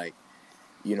 But, like,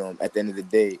 you know, at the end of the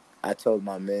day, I told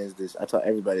my mans this. I tell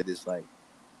everybody this. Like,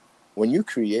 when you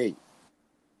create,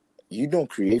 you don't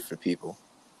create for people.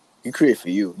 You create for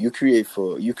you. You create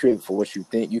for what you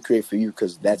think. You create for you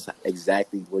because that's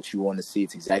exactly what you want to see.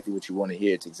 It's exactly what you want to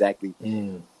hear. It's exactly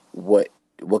what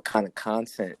kind of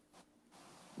content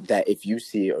that if you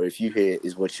see it or if you hear it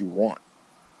is what you want.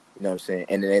 You know what I'm saying?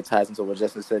 And then it ties into what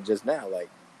Justin said just now. Like,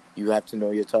 you have to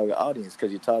know your target audience,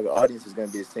 because your target audience is going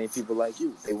to be the same people like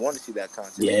you. They want to see that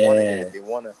content. They want to hear Yeah. it. They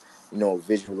want to,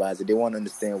 visualize it. They want to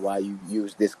understand why you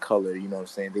use this color. You know what I'm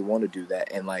saying? They want to do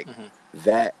that. And like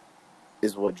that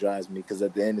is what drives me, because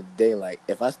at the end of the day, like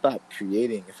if I stop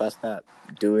creating, if I stop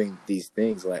doing these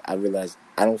things, like I realize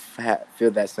I don't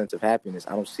feel that sense of happiness.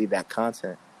 I don't see that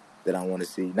content that I want to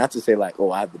see. Not to say like,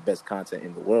 oh, I have the best content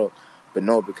in the world, but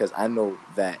no, because I know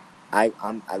that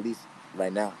I'm at least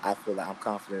right now, I feel like I'm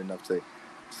confident enough to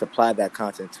supply that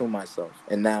content to myself.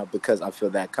 And now because I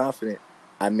feel that confident,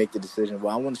 I make the decision,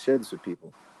 well, I want to share this with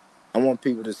people. I want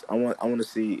people to, I want to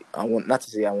see, I want, not to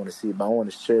say I want to see, but I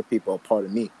want to share people a part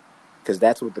of me, because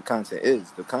that's what the content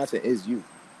is. The content is you,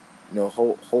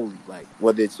 wholly, like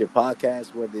whether it's your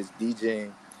podcast, whether it's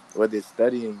DJing, whether it's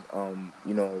studying,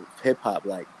 hip hop,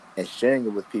 like, and sharing it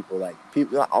with people, like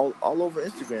people all over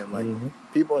Instagram, like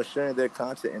people are sharing their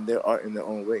content and their art in their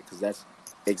own way, because that's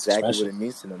exactly what Expression. it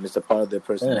means to them. It's a part of their Yeah.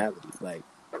 personality, like,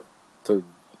 so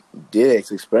yeah,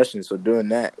 it's expression. So doing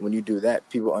that, when you do that,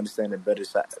 people understand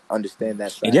understand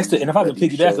that side And of you, if I can whether you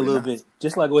piggyback show a it or little not. bit,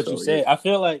 just like what you So yeah, said, I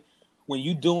feel like when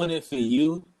you doing it for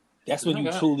you, that's when you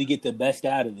truly get the best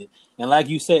out of it. And like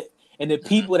you said, and the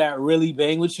people that really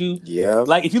bang with you, yeah,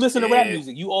 like if you listen to rap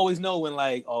music, you always know when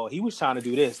like, oh, he was trying to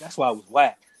do this. That's why it was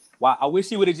whack. Why I wish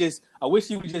he would just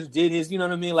did his, you know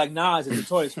what I mean? Like Nas is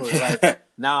notorious for it. Like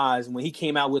Nas, when he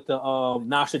came out with the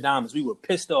Nostradamus, we were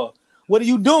pissed off. What are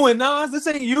you doing, Nas? This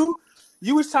ain't you.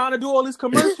 You was trying to do all this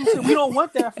commercial shit. We don't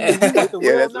want that from you. We want the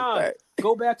yeah, real that's a Nas. fact.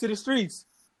 Go back to the streets.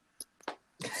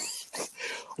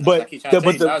 I keep trying to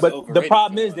tell you, Nas is But the overrated.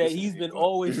 problem You don't is want to that listen to he's me, been bro.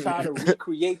 always trying to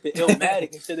recreate the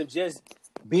Illmatic instead of just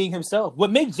being himself. What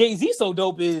makes Jay-Z so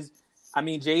dope is, I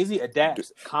mean, Jay-Z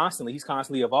adapts constantly. He's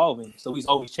constantly evolving, so he's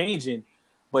always changing.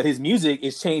 But his music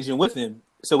is changing with him.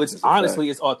 So it's That's a fact. honestly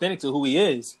it's authentic to who he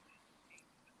is.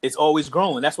 It's always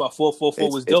growing. That's why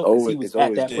 444 was It's dope, because he always was it's at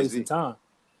always that Jay place in Z. time.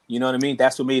 You know what I mean?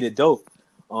 That's what made it dope.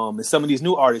 And some of these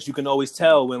new artists, you can always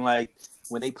tell when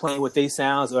they playing with their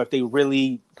sounds, or if they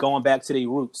really going back to their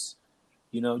roots.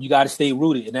 You got to stay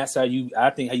rooted, and that's how you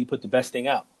put the best thing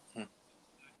out.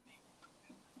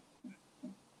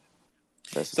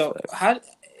 That's a So fact.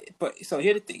 so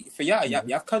here's the thing for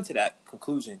y'all come to that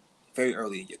conclusion very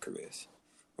early in your careers,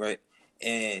 right?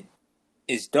 And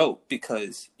it's dope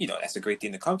because that's a great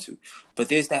thing to come to. But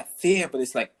there's that fear. But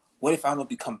it's like, what if I don't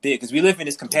become big? Because we live in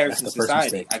this That's comparison the first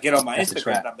society. mistake. I get on my That's the Instagram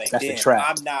trap. and I'm like, That's the damn, trap.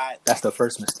 I'm not That's the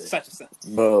first mistake. such and such,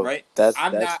 Bro, right? that's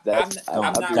I'm that's not. that's I'm. No,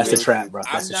 I'm I'll be not that's the real with rich. trap, you. bro.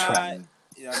 I'm That's the trap. not.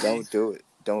 You know what I mean? Don't do it.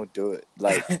 Don't do it.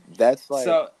 Like that's like,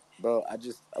 So bro. I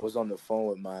was on the phone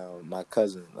with my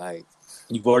cousin. Like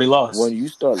You've already lost. when you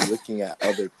start looking at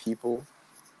other people,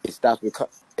 it stops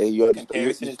becoming.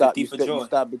 comparison is the thief of You joy.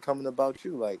 stop becoming about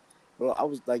you. Like, bro, I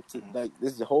was like, like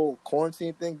this whole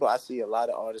quarantine thing. But I see a lot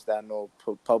of artists that I know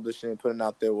publishing, putting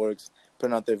out their works,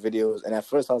 putting out their videos. And at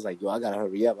first I was like, yo, I gotta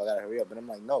hurry up. But I'm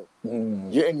like, no,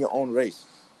 you're in your own race.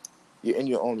 You're in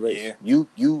your own race. Yeah.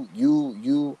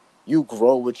 You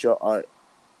grow with your art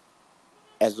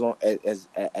as long as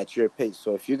at your pace.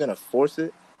 So if you're gonna force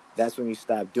it, that's when you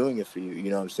stop doing it for you. You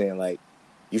know what I'm saying? Like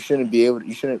you shouldn't be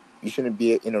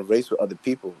in a race with other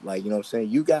people. Like, you know what I'm saying?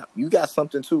 You got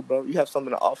something too, bro. You have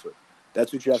something to offer.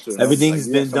 That's what you have to remember. Like Everything's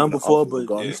you have been done something to before, offer but you Yeah.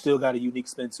 regardless. still got a unique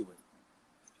spin to it.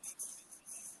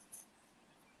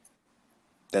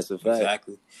 That's a fact.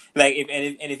 Exactly. Like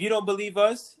if you don't believe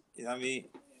us, you know what I mean,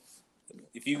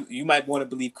 if you might want to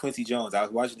believe Quincy Jones. I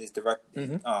was watching this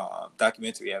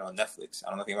documentary out on Netflix. I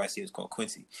don't know if anybody seen it. It's called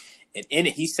Quincy, and in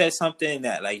it he said something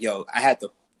that like, yo,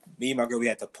 me and my girl, we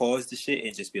had to pause the shit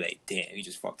and just be like, damn, you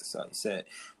just fucked us up. He said,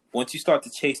 once you start to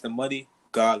chase the money,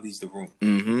 God leaves the room,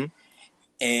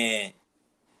 and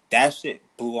that shit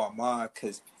blew our mind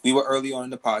because we were early on in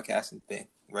the podcasting thing,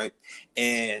 right?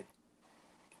 And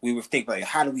we would think like,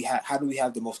 how do we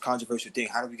have the most controversial thing?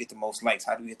 How do we get the most likes?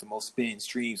 How do we get the most spins,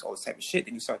 streams, all this type of shit?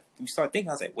 And we start thinking.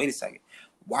 I was like, wait a second,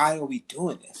 why are we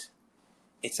doing this?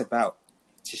 It's about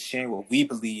just sharing what we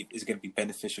believe is going to be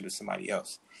beneficial to somebody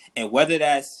else, and whether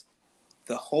that's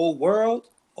the whole world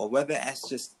or whether that's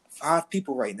just 5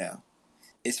 people right now,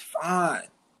 it's fine.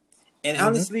 And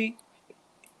honestly,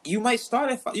 you might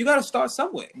start at 5. You got to start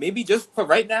somewhere. Maybe just for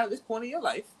right now, this point in your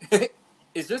life.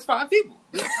 It's just 5 people.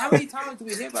 How many times do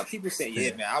we hear about people say,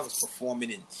 yeah, man, I was performing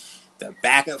in the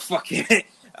back of fucking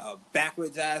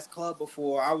backwards ass club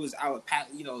before. I would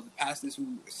the pastors who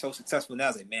are so successful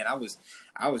now, like, man, I was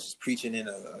just preaching in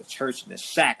a church in a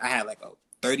shack. I had like a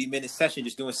 30-minute session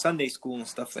just doing Sunday school and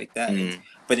stuff like that.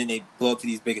 But then they blow up to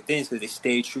these bigger things because they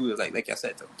stay true to like I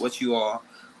said, to what you are,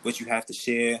 what you have to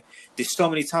share. There's so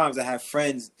many times I have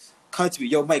friends come to me,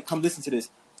 yo, Mike, come listen to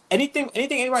this. Anything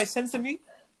anybody sends to me,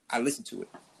 I listen to it.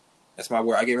 That's my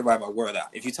word. I give everybody my word out.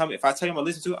 If I tell you I'm gonna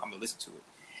listen to it, I'm gonna listen to it.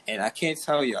 And I can't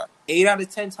tell y'all, 8 out of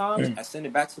 10 times I send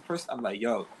it back to the person. I'm like,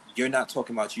 yo, you're not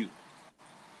talking about you.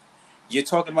 You're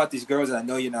talking about these girls that I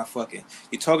know you're not fucking.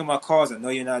 You're talking about cars I know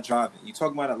you're not driving. You're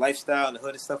talking about a lifestyle and the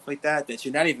hood and stuff like that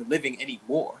you're not even living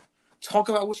anymore. Talk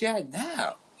about what you had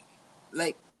now.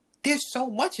 Like, there's so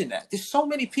much in that. There's so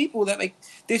many people that, like,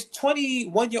 there's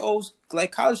 21-year-olds,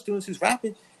 like, college students who's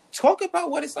rapping. Talk about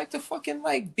what it's like to fucking,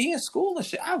 like, be in school and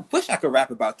shit. I wish I could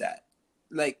rap about that.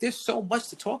 Like, there's so much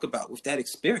to talk about with that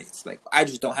experience. Like, I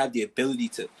just don't have the ability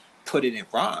to put it in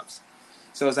rhymes.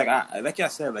 So it's like, like y'all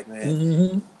said, like,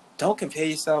 man, don't compare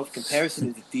yourself. Comparison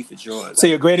is the thief of joy. So,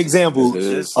 a great example.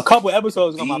 Just a couple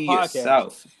episodes on my be podcast,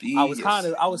 yourself. I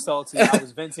was salty. I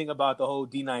was venting about the whole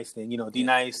D-Nice thing. You know,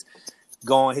 D-Nice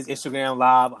going his Instagram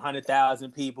live,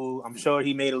 100,000 people. I'm sure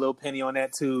he made a little penny on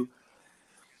that too.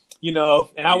 You know,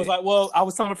 and I was like, well, I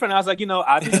was telling my friend, I was like, you know,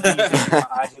 I've been DJing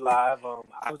my IG live.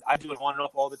 I do it on and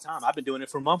off all the time. I've been doing it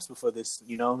for months before this.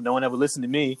 You know, no one ever listened to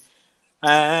me.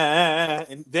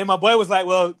 And then my boy was like,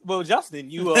 well, Justin,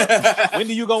 you when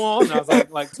do you go on? And I was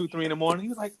like 2, 3 in the morning. He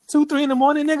was like, 2, 3 in the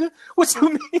morning, nigga? What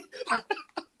you mean?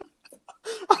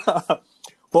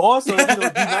 But also, you know,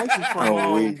 D-Nice is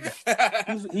from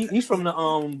he's from the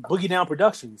Boogie Down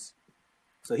Productions,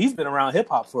 so he's been around hip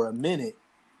hop for a minute,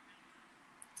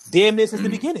 damn near since the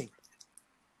beginning.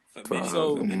 For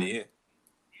a minute, yeah.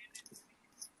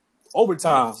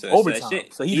 Overtime.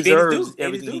 So he deserves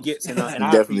everything he gets, and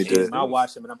I appreciate him. I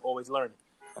watch him, and I'm always learning.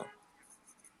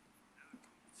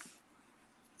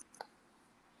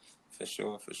 For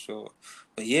sure.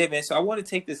 But yeah, man. So I want to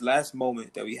take this last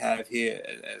moment that we have here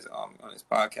as on this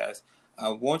podcast. I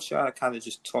want y'all to kind of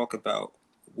just talk about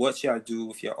what y'all do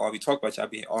with your art. We talk about y'all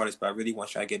being artists, but I really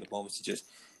want y'all to get a moment to just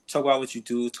talk about what you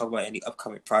do, talk about any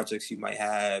upcoming projects you might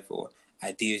have or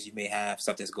ideas you may have,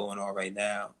 stuff that's going on right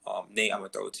now. Nate, I'm gonna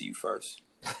throw it to you first.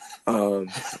 How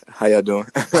y'all doing?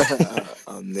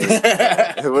 I'm Nate.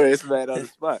 It's mad on the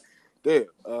spot. Damn.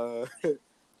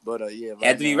 But yeah, you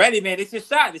have to be ready, man. It's your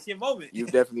shot. It's your moment. You're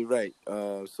definitely right.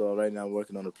 So right now I'm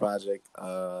working on a project.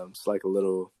 It's like a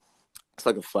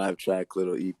 5-track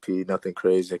little EP. Nothing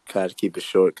crazy. I try to keep it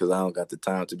short because I don't got the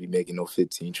time to be making no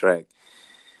 15-track,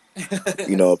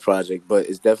 project. But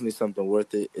it's definitely something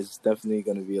worth it. It's definitely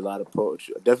going to be a lot of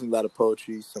poetry,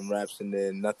 some raps in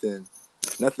there. Nothing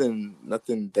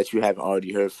that you haven't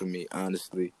already heard from me.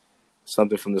 Honestly,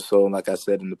 something from the soul. Like I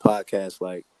said in the podcast,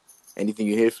 like. Anything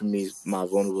you hear from me is my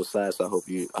vulnerable side, so I hope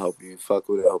you fuck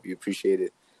with it. I hope you appreciate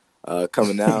it.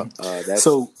 Coming out, that's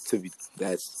to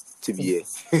be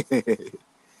it.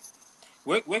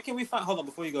 Where can we find? Hold on,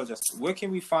 before you go, Justin. Where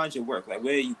can we find your work? Like,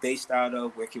 where are you based out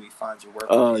of? Where can we find your work?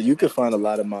 You can find a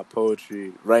lot of my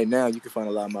poetry right now. You can find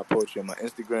a lot of my poetry on my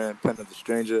Instagram, Pen of the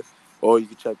Stranger, or you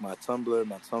can check my Tumblr.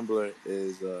 My Tumblr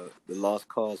is the Lost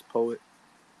Cause Poet.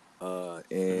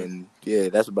 And yeah,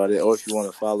 that's about it. Or if you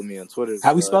want to follow me on Twitter,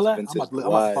 how we spell that? I'm about to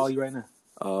follow you right now.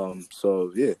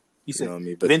 So yeah, you said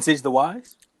but Vintage the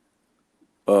Wise.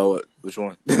 Which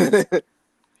one? Okay.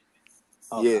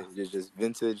 Yeah, just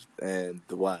Vintage and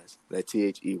the Wise. That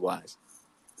THE Wise.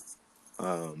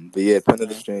 But yeah, Pen of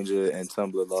the Stranger and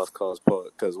Tumblr Lost Cause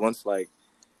Poet. Because once like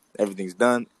everything's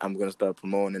done, I'm gonna start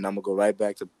promoting, and I'm gonna go right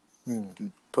back to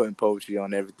putting poetry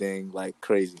on everything like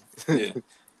crazy. Yeah.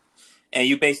 And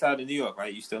you based out of New York,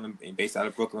 right? You still based out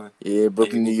of Brooklyn? Yeah,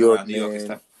 Brooklyn, New York,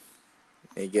 man.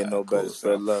 Ain't getting no better.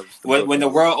 Spread love. When the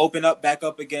world open up back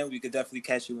up again, we could definitely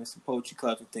catch you in some poetry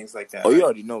clubs and things like that. Oh, right? You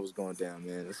already know what's going down,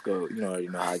 man. Let's go. You already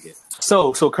know how I get.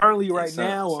 So currently right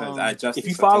now, if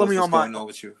you follow me on my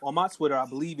Twitter, I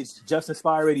believe it's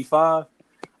JustinSpire85.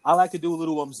 I like to do a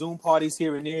little Zoom parties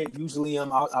here and there. Usually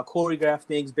I'll choreograph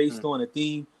things based on a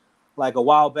theme. Like a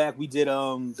while back, we did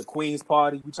the Queen's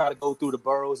Party. We try to go through the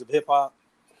boroughs of hip hop.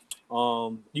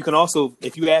 You can also,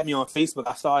 if you add me on Facebook,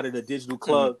 I started a digital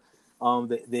club,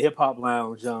 the Hip Hop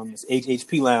Lounge. It's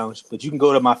HHP Lounge. But you can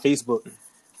go to my Facebook,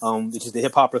 which is the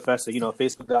Hip Hop Professor.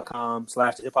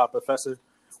 Facebook.com/the Hip Hop Professor.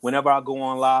 Whenever I go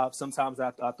on live, sometimes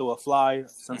I throw a flyer.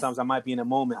 Sometimes I might be in a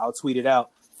moment. I'll tweet it out.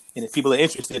 And if people are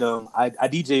interested, I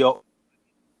DJ.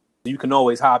 You can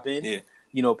always hop in. Yeah.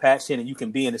 Patch in, and you can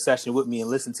be in a session with me and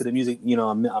listen to the music.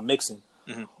 I'm mixing.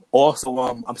 Mm-hmm. Also,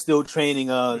 I'm still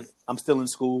training. I'm still in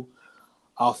school.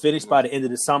 I'll finish by the end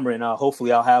of the summer, and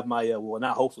hopefully I'll have my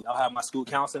I'll have my school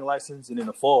counseling license, and in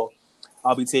the fall,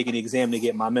 I'll be taking the exam to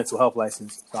get my mental health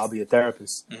license. So I'll be a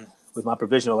therapist with my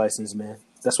provisional license, man.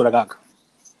 That's what I got.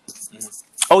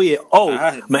 Oh yeah.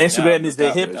 My Instagram is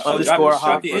the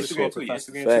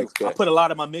hip_hop_professor. I put a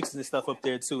lot of my mixing and stuff up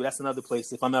there too. That's another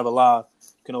place. If I'm ever live,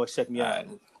 you can always check me out.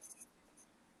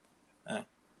 All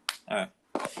right.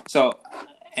 So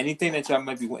anything that y'all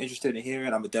might be interested in hearing,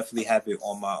 I'm gonna definitely have it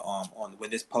on my on when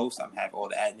this post. I'm gonna have all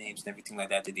the ad names and everything like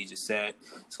that he just said.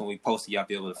 So when we post it, y'all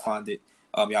be able to find it.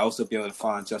 Y'all also be able to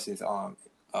find Justin's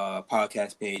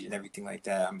podcast page and everything like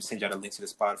that. I'm gonna send y'all the link to the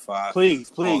Spotify,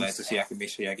 Please. all that, so y'all can make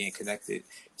sure y'all getting connected.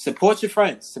 Support your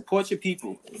friends, support your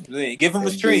people. Give them a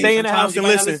stream. Stay in the house Sometimes you and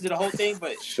might not listen. listen to the whole thing,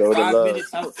 but Show the 5 love.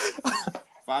 minutes helps.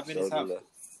 5 minutes Show the helps.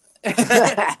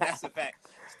 love. That's a fact.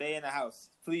 Stay in the house.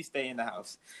 Please stay in the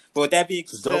house. But with that being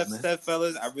dope, said,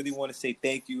 fellas, I really want to say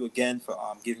thank you again for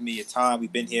giving me your time.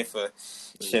 We've been here for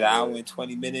an hour and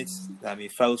 20 minutes. I mean,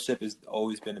 fellowship has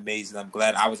always been amazing. I'm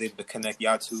glad I was able to connect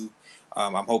y'all two.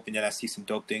 I'm hoping that I see some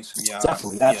dope things from y'all,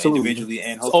 Definitely, absolutely, individually,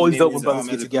 and it's hopefully always maybe dope when brothers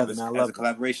get together, man. I love as a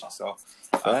collaboration. So,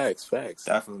 Facts.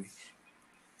 definitely.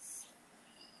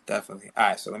 Definitely. All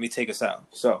right, so let me take us out.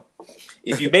 So,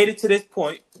 if you made it to this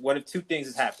point, one of two things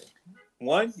has happened.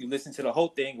 One, you listen to the whole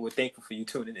thing, and we're thankful for you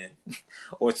tuning in.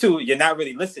 Or two, you're not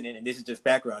really listening, and this is just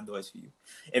background noise for you.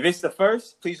 If it's the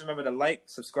first, please remember to like,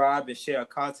 subscribe, and share our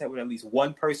content with at least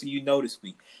one person you know this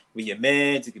week. With your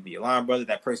man, it could be your line brother,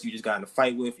 that person you just got in a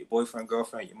fight with, your boyfriend,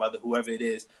 girlfriend, your mother, whoever it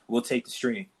is, we'll take the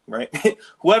stream, right?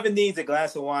 Whoever needs a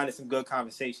glass of wine and some good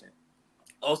conversation.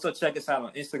 Also, check us out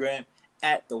on Instagram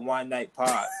at the Wine Night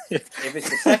Pod. If it's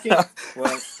the second,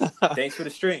 well, thanks for the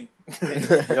stream.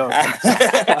 Yo.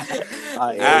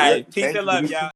 All right, peace and love, y'all.